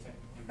 it's still technically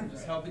I'm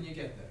just right. helping you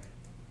get there.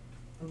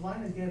 The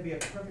line is gonna be a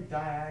perfect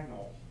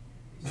diagonal.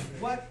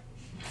 What?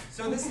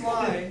 So this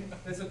line,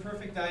 that's a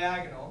perfect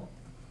diagonal.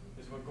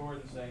 Is what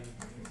Gordon's saying.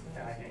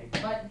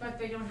 But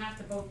they don't have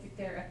to both get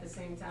there at the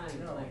same time.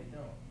 No, like, no.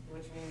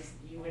 Which means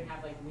you would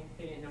have like an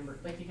infinite number,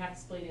 like you'd have to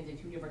split it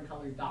into 2 different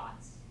colored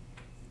dots.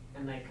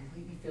 And like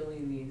completely fill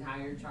in the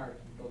entire chart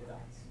with both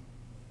dots.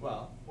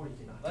 Well, Or you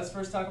cannot. let's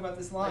first talk about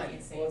this Like line.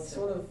 it's Well, it's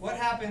sort of What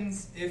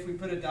happens if we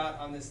put a dot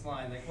on this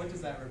line? Like, what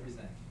does that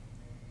represent?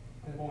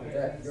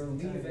 that you're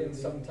leaving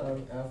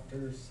sometime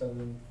after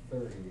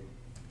 7:30.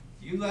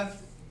 You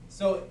left,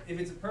 so if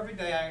it's a perfect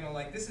diagonal,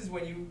 like this is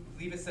when you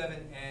leave at 7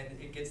 and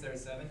it gets there at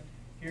 7.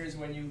 Here's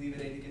when you leave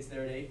at 8, it gets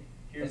there at 8.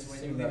 Here's Let's when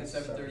say you leave at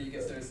that's 7:30, it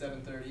gets there at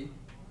 7:30. 7:30.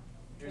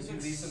 Here's you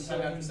leave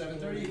sometime after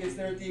 7:30, it gets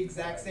there at the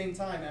exact same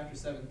time after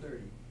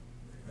 7:30,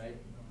 right?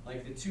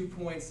 Like the 2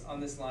 points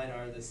on this line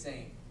are the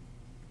same,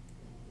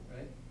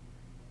 right?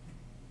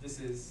 This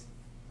is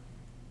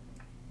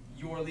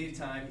your leave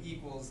time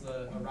equals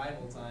the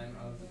arrival time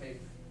of the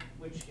paper.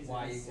 Which isn't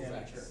Y equals necessarily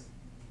X. true.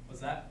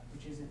 What's that?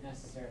 Which isn't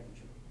necessarily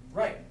true.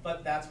 Right,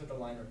 but that's what the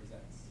line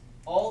represents.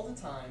 All the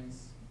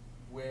times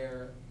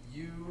where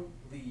you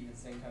leave at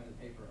the same time the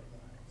paper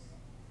arrives.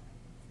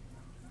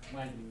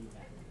 Why do we need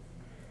that?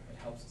 It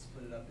helps us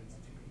split it up into 2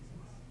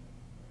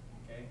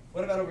 pieces. Okay?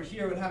 What about over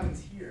here? What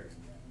happens here?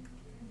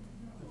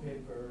 The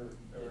paper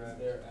arrives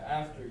there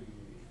after you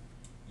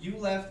leave. You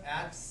left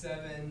at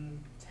 7:10,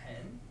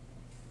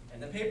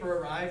 and the paper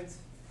arrived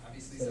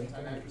obviously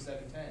sometime 7:30. after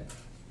 7:10.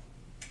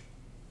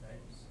 Right?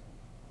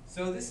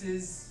 So this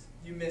is,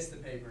 you missed the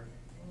paper.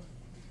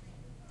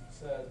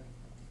 Sad.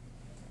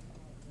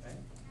 Right?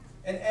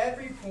 And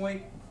every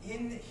point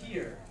in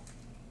here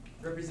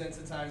represents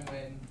a time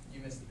when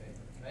you missed the paper,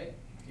 right?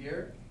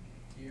 Here,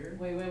 here,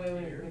 Wait.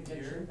 here, But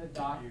here, shouldn't the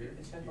dot, here,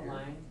 shouldn't the here.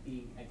 line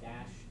be a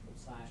dash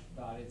slash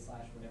dotted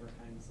slash whatever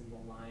kind of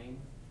symbol line?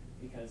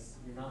 Because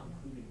you're not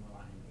including the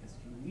line. Because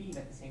if you leave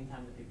at the same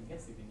time the paper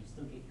gets there, then you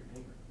still get your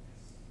paper.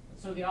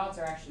 So the odds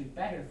are actually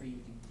better for you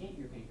to get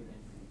your paper than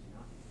for you to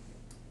not get your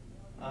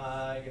paper.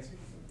 I guess we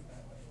can put it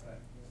that way, but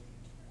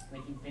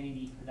Like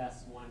infinity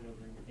plus 1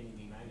 over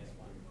infinity minus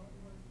 1.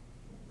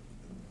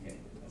 okay,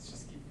 let's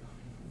just keep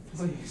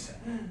going. Please.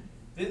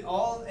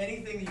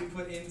 Anything that you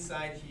put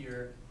inside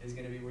here is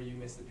going to be where you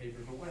miss the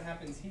paper. But what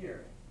happens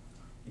here?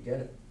 You get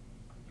it?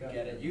 You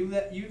get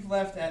it. You've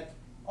left at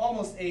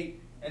almost 8,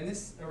 and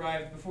this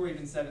arrived before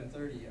even 7:30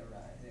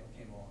 arrived. It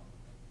came along.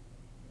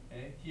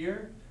 Okay,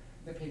 here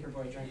The paper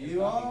boy drank his you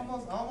coffee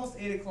then. almost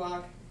 8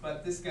 o'clock,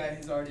 but this guy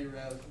has already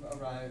arrived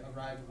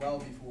well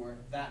before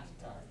that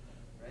time,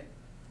 right?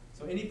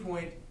 So any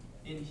point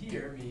in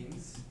here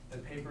means the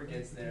paper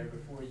gets there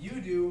before you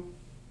do,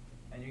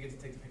 and you get to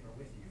take the paper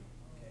with you.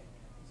 Okay.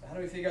 So how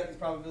do we figure out these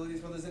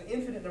probabilities? Well, there's an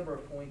infinite number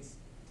of points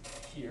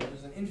here.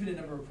 There's an infinite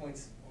number of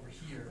points over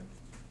here.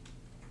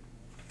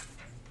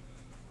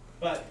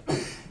 But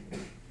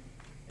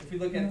if we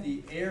look at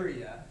the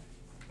area,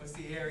 what's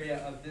the area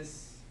of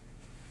this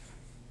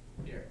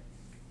here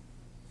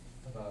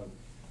About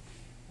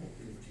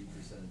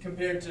 50%.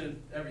 compared to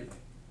everything?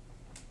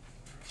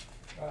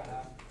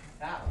 Half.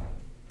 Half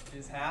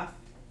is half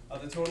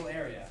of the total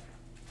area.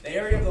 The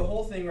area of the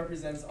whole thing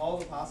represents all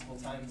the possible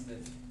times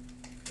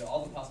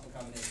all the possible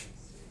combinations.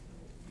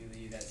 You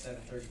leave at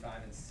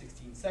 7:35 and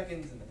 16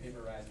 seconds, and the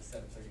paper arrives at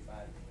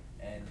 7:35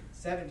 and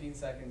 17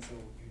 seconds, so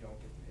you don't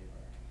get the paper.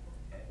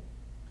 Okay,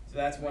 so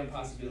that's one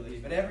possibility.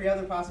 But every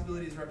other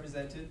possibility is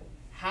represented.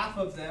 Half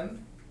of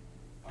them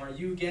are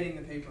you getting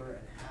the paper,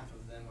 and half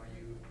of them are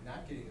you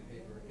not getting the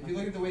paper If you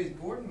look at the way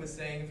Gordon was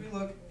saying, if we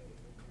look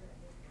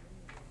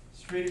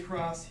straight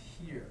across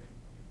here,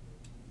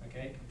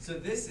 okay? So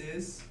this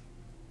is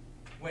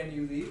when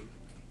you leave,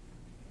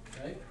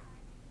 right?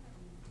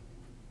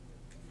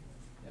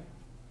 Yeah.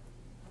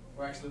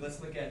 Or actually,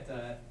 let's look at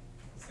it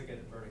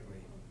vertically.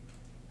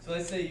 So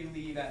let's say you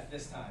leave at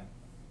this time,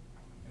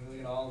 and we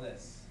look at all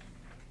this.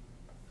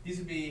 These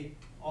would be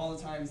all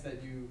the times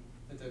that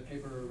the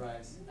paper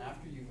arrives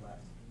after you've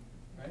left,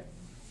 right?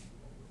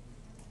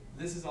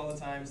 This is all the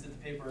times that the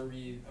paper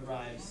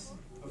arrives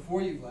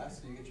before you've left,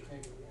 so you get your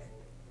paper.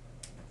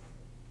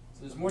 So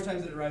there's more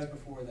times that it arrives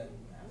before than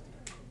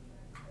after.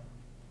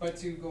 But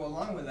to go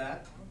along with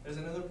that, there's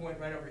another point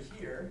right over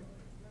here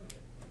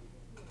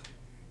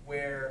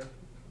where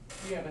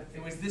but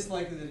it was this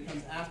likely that it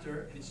comes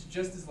after, and it's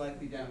just as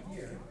likely down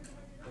here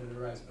that it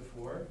arrives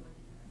before.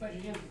 But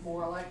it's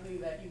more likely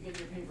that you get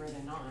your paper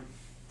than not.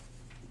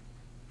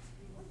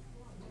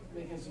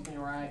 Because the paper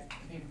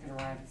can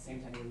arrive at the same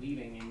time you're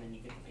leaving, and then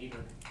you get the paper.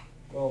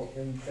 Well,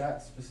 in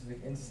that specific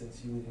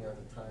instance, you leaving out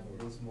the time,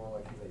 it is more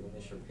likely that you'll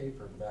miss your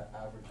paper, but that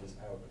averages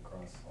out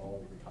across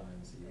all of the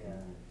times that you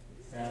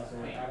Yeah, so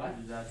it Wait, what?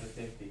 averages out to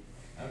 50.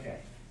 Okay.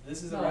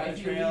 This is a No, rabbit if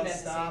you leave trail. at the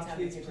same Stop, time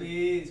please, the paper-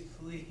 please,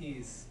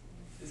 please.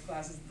 This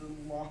class is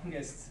the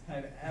longest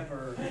I've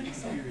ever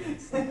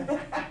experienced.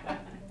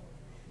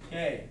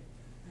 Okay.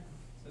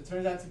 So it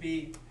turns out to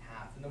be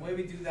half. And the way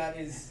we do that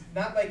is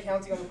not by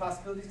counting all the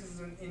possibilities, because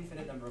there's an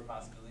infinite number of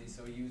possibilities.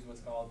 So we use what's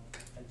called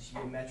a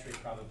geometric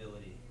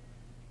probability.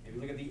 If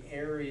we look at the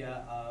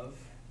area of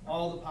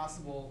all the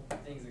possible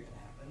things that can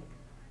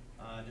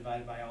happen,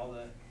 divided by all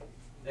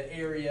the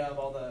area of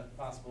all the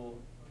possible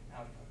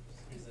outcomes.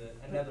 Here's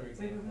another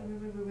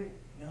example. Wait.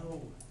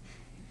 No.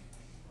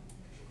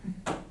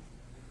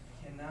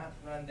 Cannot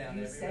run down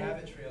You every said-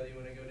 rabbit trail you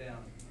want to go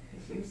down.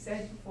 You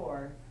said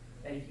before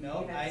that if you No,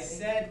 leave at I the same-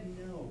 said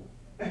no.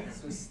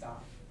 So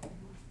stop.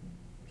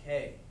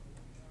 Okay.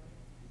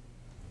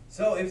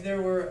 So if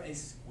there were a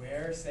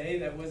square, say,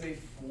 that was a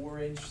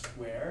 4-inch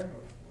square,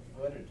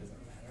 or 4 foot, it doesn't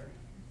matter.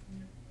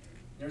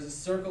 There's a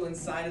circle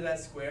inside of that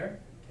square,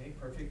 okay,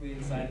 perfectly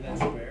inside of that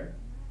square.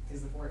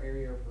 Is the 4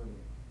 area or perimeter?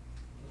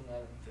 Doesn't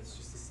matter, that's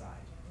just a side.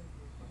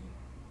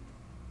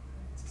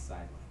 It's a side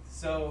line.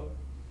 So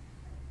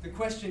the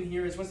question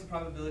here is, what's the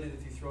probability that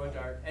if you throw a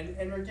dart,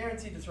 and we're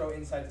guaranteed to throw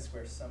inside the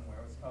square somewhere,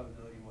 what's the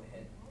probability we'll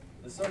hit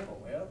the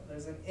circle? Well,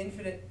 there's an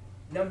infinite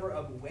number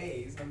of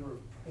ways, number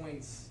of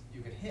points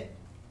you could hit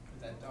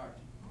with that dart.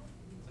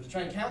 So to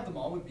try and count them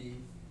all would be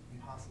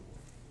impossible.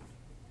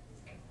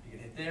 You could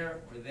hit there,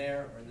 or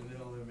in the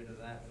middle of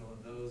that, middle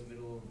of those,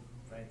 middle,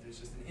 right? There's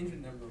just an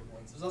infinite number of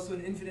points. There's also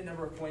an infinite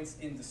number of points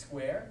in the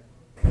square,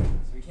 so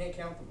we can't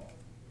count them all.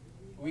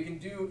 What we can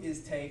do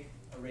is take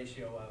a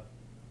ratio of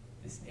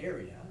this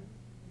area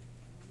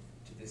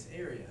to this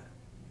area.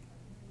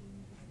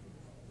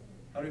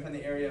 How do we find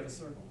the area of a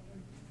circle?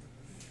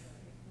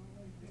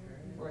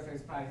 4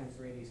 times pi times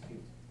the radius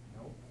cubed.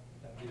 Nope,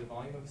 that would be the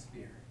volume of a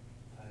sphere.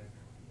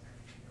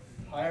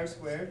 Pi r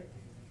squared.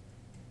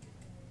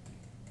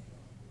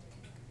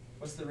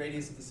 What's the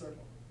radius of the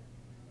circle?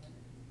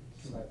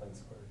 Side length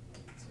squared.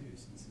 2,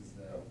 so this is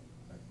the,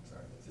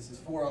 Sorry. this is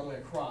 4 all the way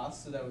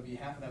across, so that would be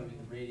half of that would be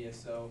the radius,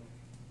 so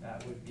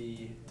that would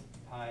be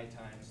pi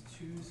times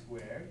 2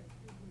 squared.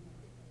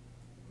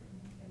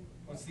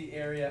 What's the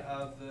area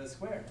of the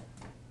square?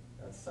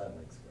 That's side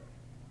length squared.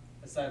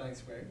 A side length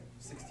squared,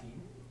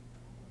 16.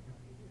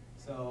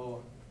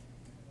 So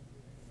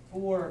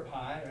 4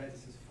 pi, right,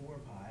 this is 4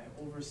 pi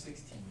over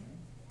 16.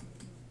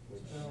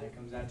 Which So that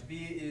comes out to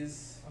be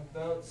is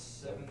About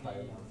 70, pi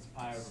over- it's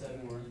pi over 4.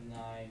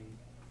 79.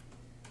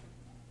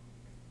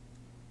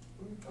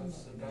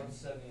 About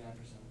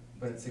 79%.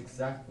 But it's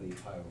exactly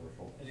pi over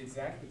 4. It's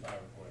exactly pi over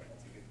 4,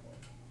 that's a good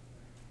point.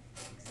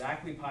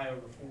 Exactly pi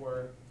over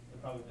 4, the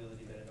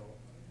probability that it'll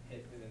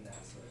hit within that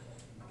circle.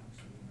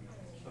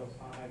 So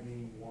pi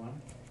being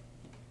 1.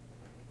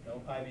 No,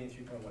 pi being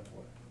 3.14.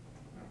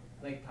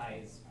 Like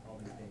pi is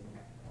always been,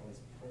 always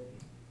pretty.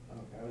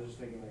 Okay, I was just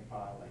thinking like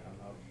pi, like I'm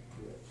not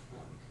do it.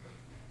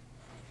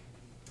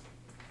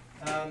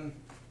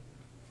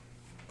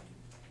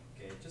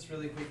 Okay, just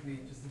really quickly,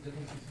 just the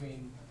difference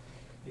between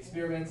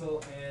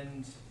experimental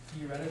and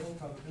theoretical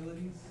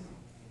probabilities.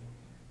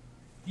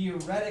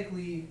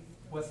 Theoretically,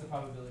 what's the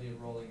probability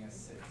of rolling a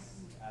 6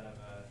 out of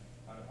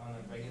on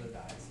a regular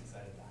die,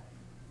 6-sided die?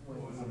 1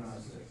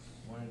 in 6.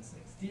 1 in 6.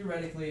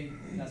 Theoretically,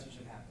 that's what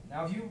should happen.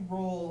 Now, if you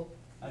roll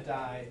a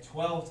die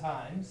 12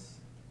 times,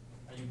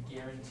 are you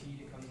guaranteed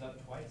it comes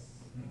up twice?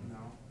 No.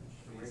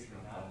 Obviously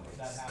not. If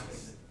that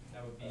happens,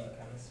 that would be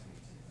kind of sweet.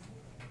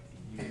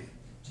 You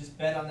just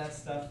bet on that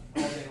stuff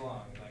all day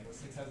long. Like,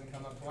 6 hasn't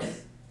come up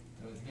twice,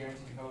 so it's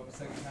guaranteed to come up a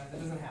second time. That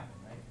doesn't happen,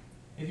 right?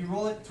 If you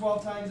roll it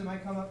 12 times, it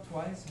might come up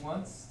twice,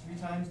 once, 3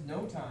 times,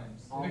 no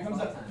times. All If it comes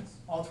 12 up times.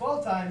 all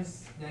 12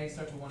 times, now you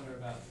start to wonder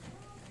about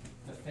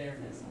the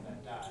fairness of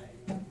that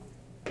die.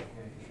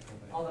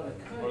 Although it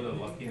could, Or the it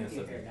could luckiness be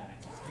a of fair it. die.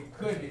 It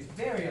could be. It's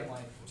very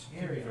unlikely.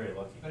 Could be very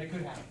lucky. But it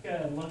could happen.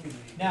 Yeah, lucky.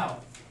 Now,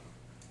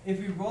 if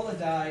we roll a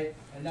die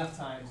enough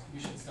times, we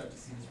should start to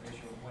see this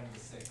ratio of 1 to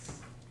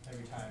 6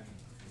 every time.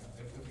 You know,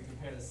 if we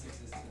compare the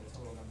sixes to the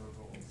total number of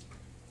rolls.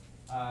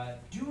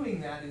 Doing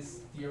that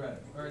is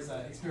theoretical, or is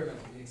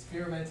experimental.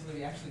 Experimentally,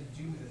 we actually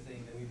do the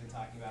thing that we've been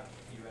talking about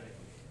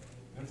theoretically.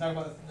 When we talk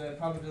about the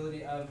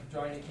probability of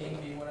drawing a king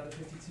being 1 out of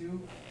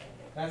 52,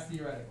 that's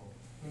theoretical.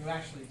 When you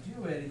actually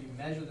do it and you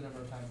measure the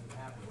number of times it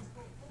happens,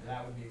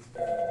 that would be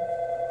experimental.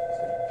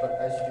 But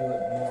as you do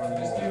it more and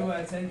more. Just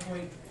do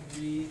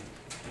 10.3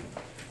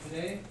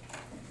 today.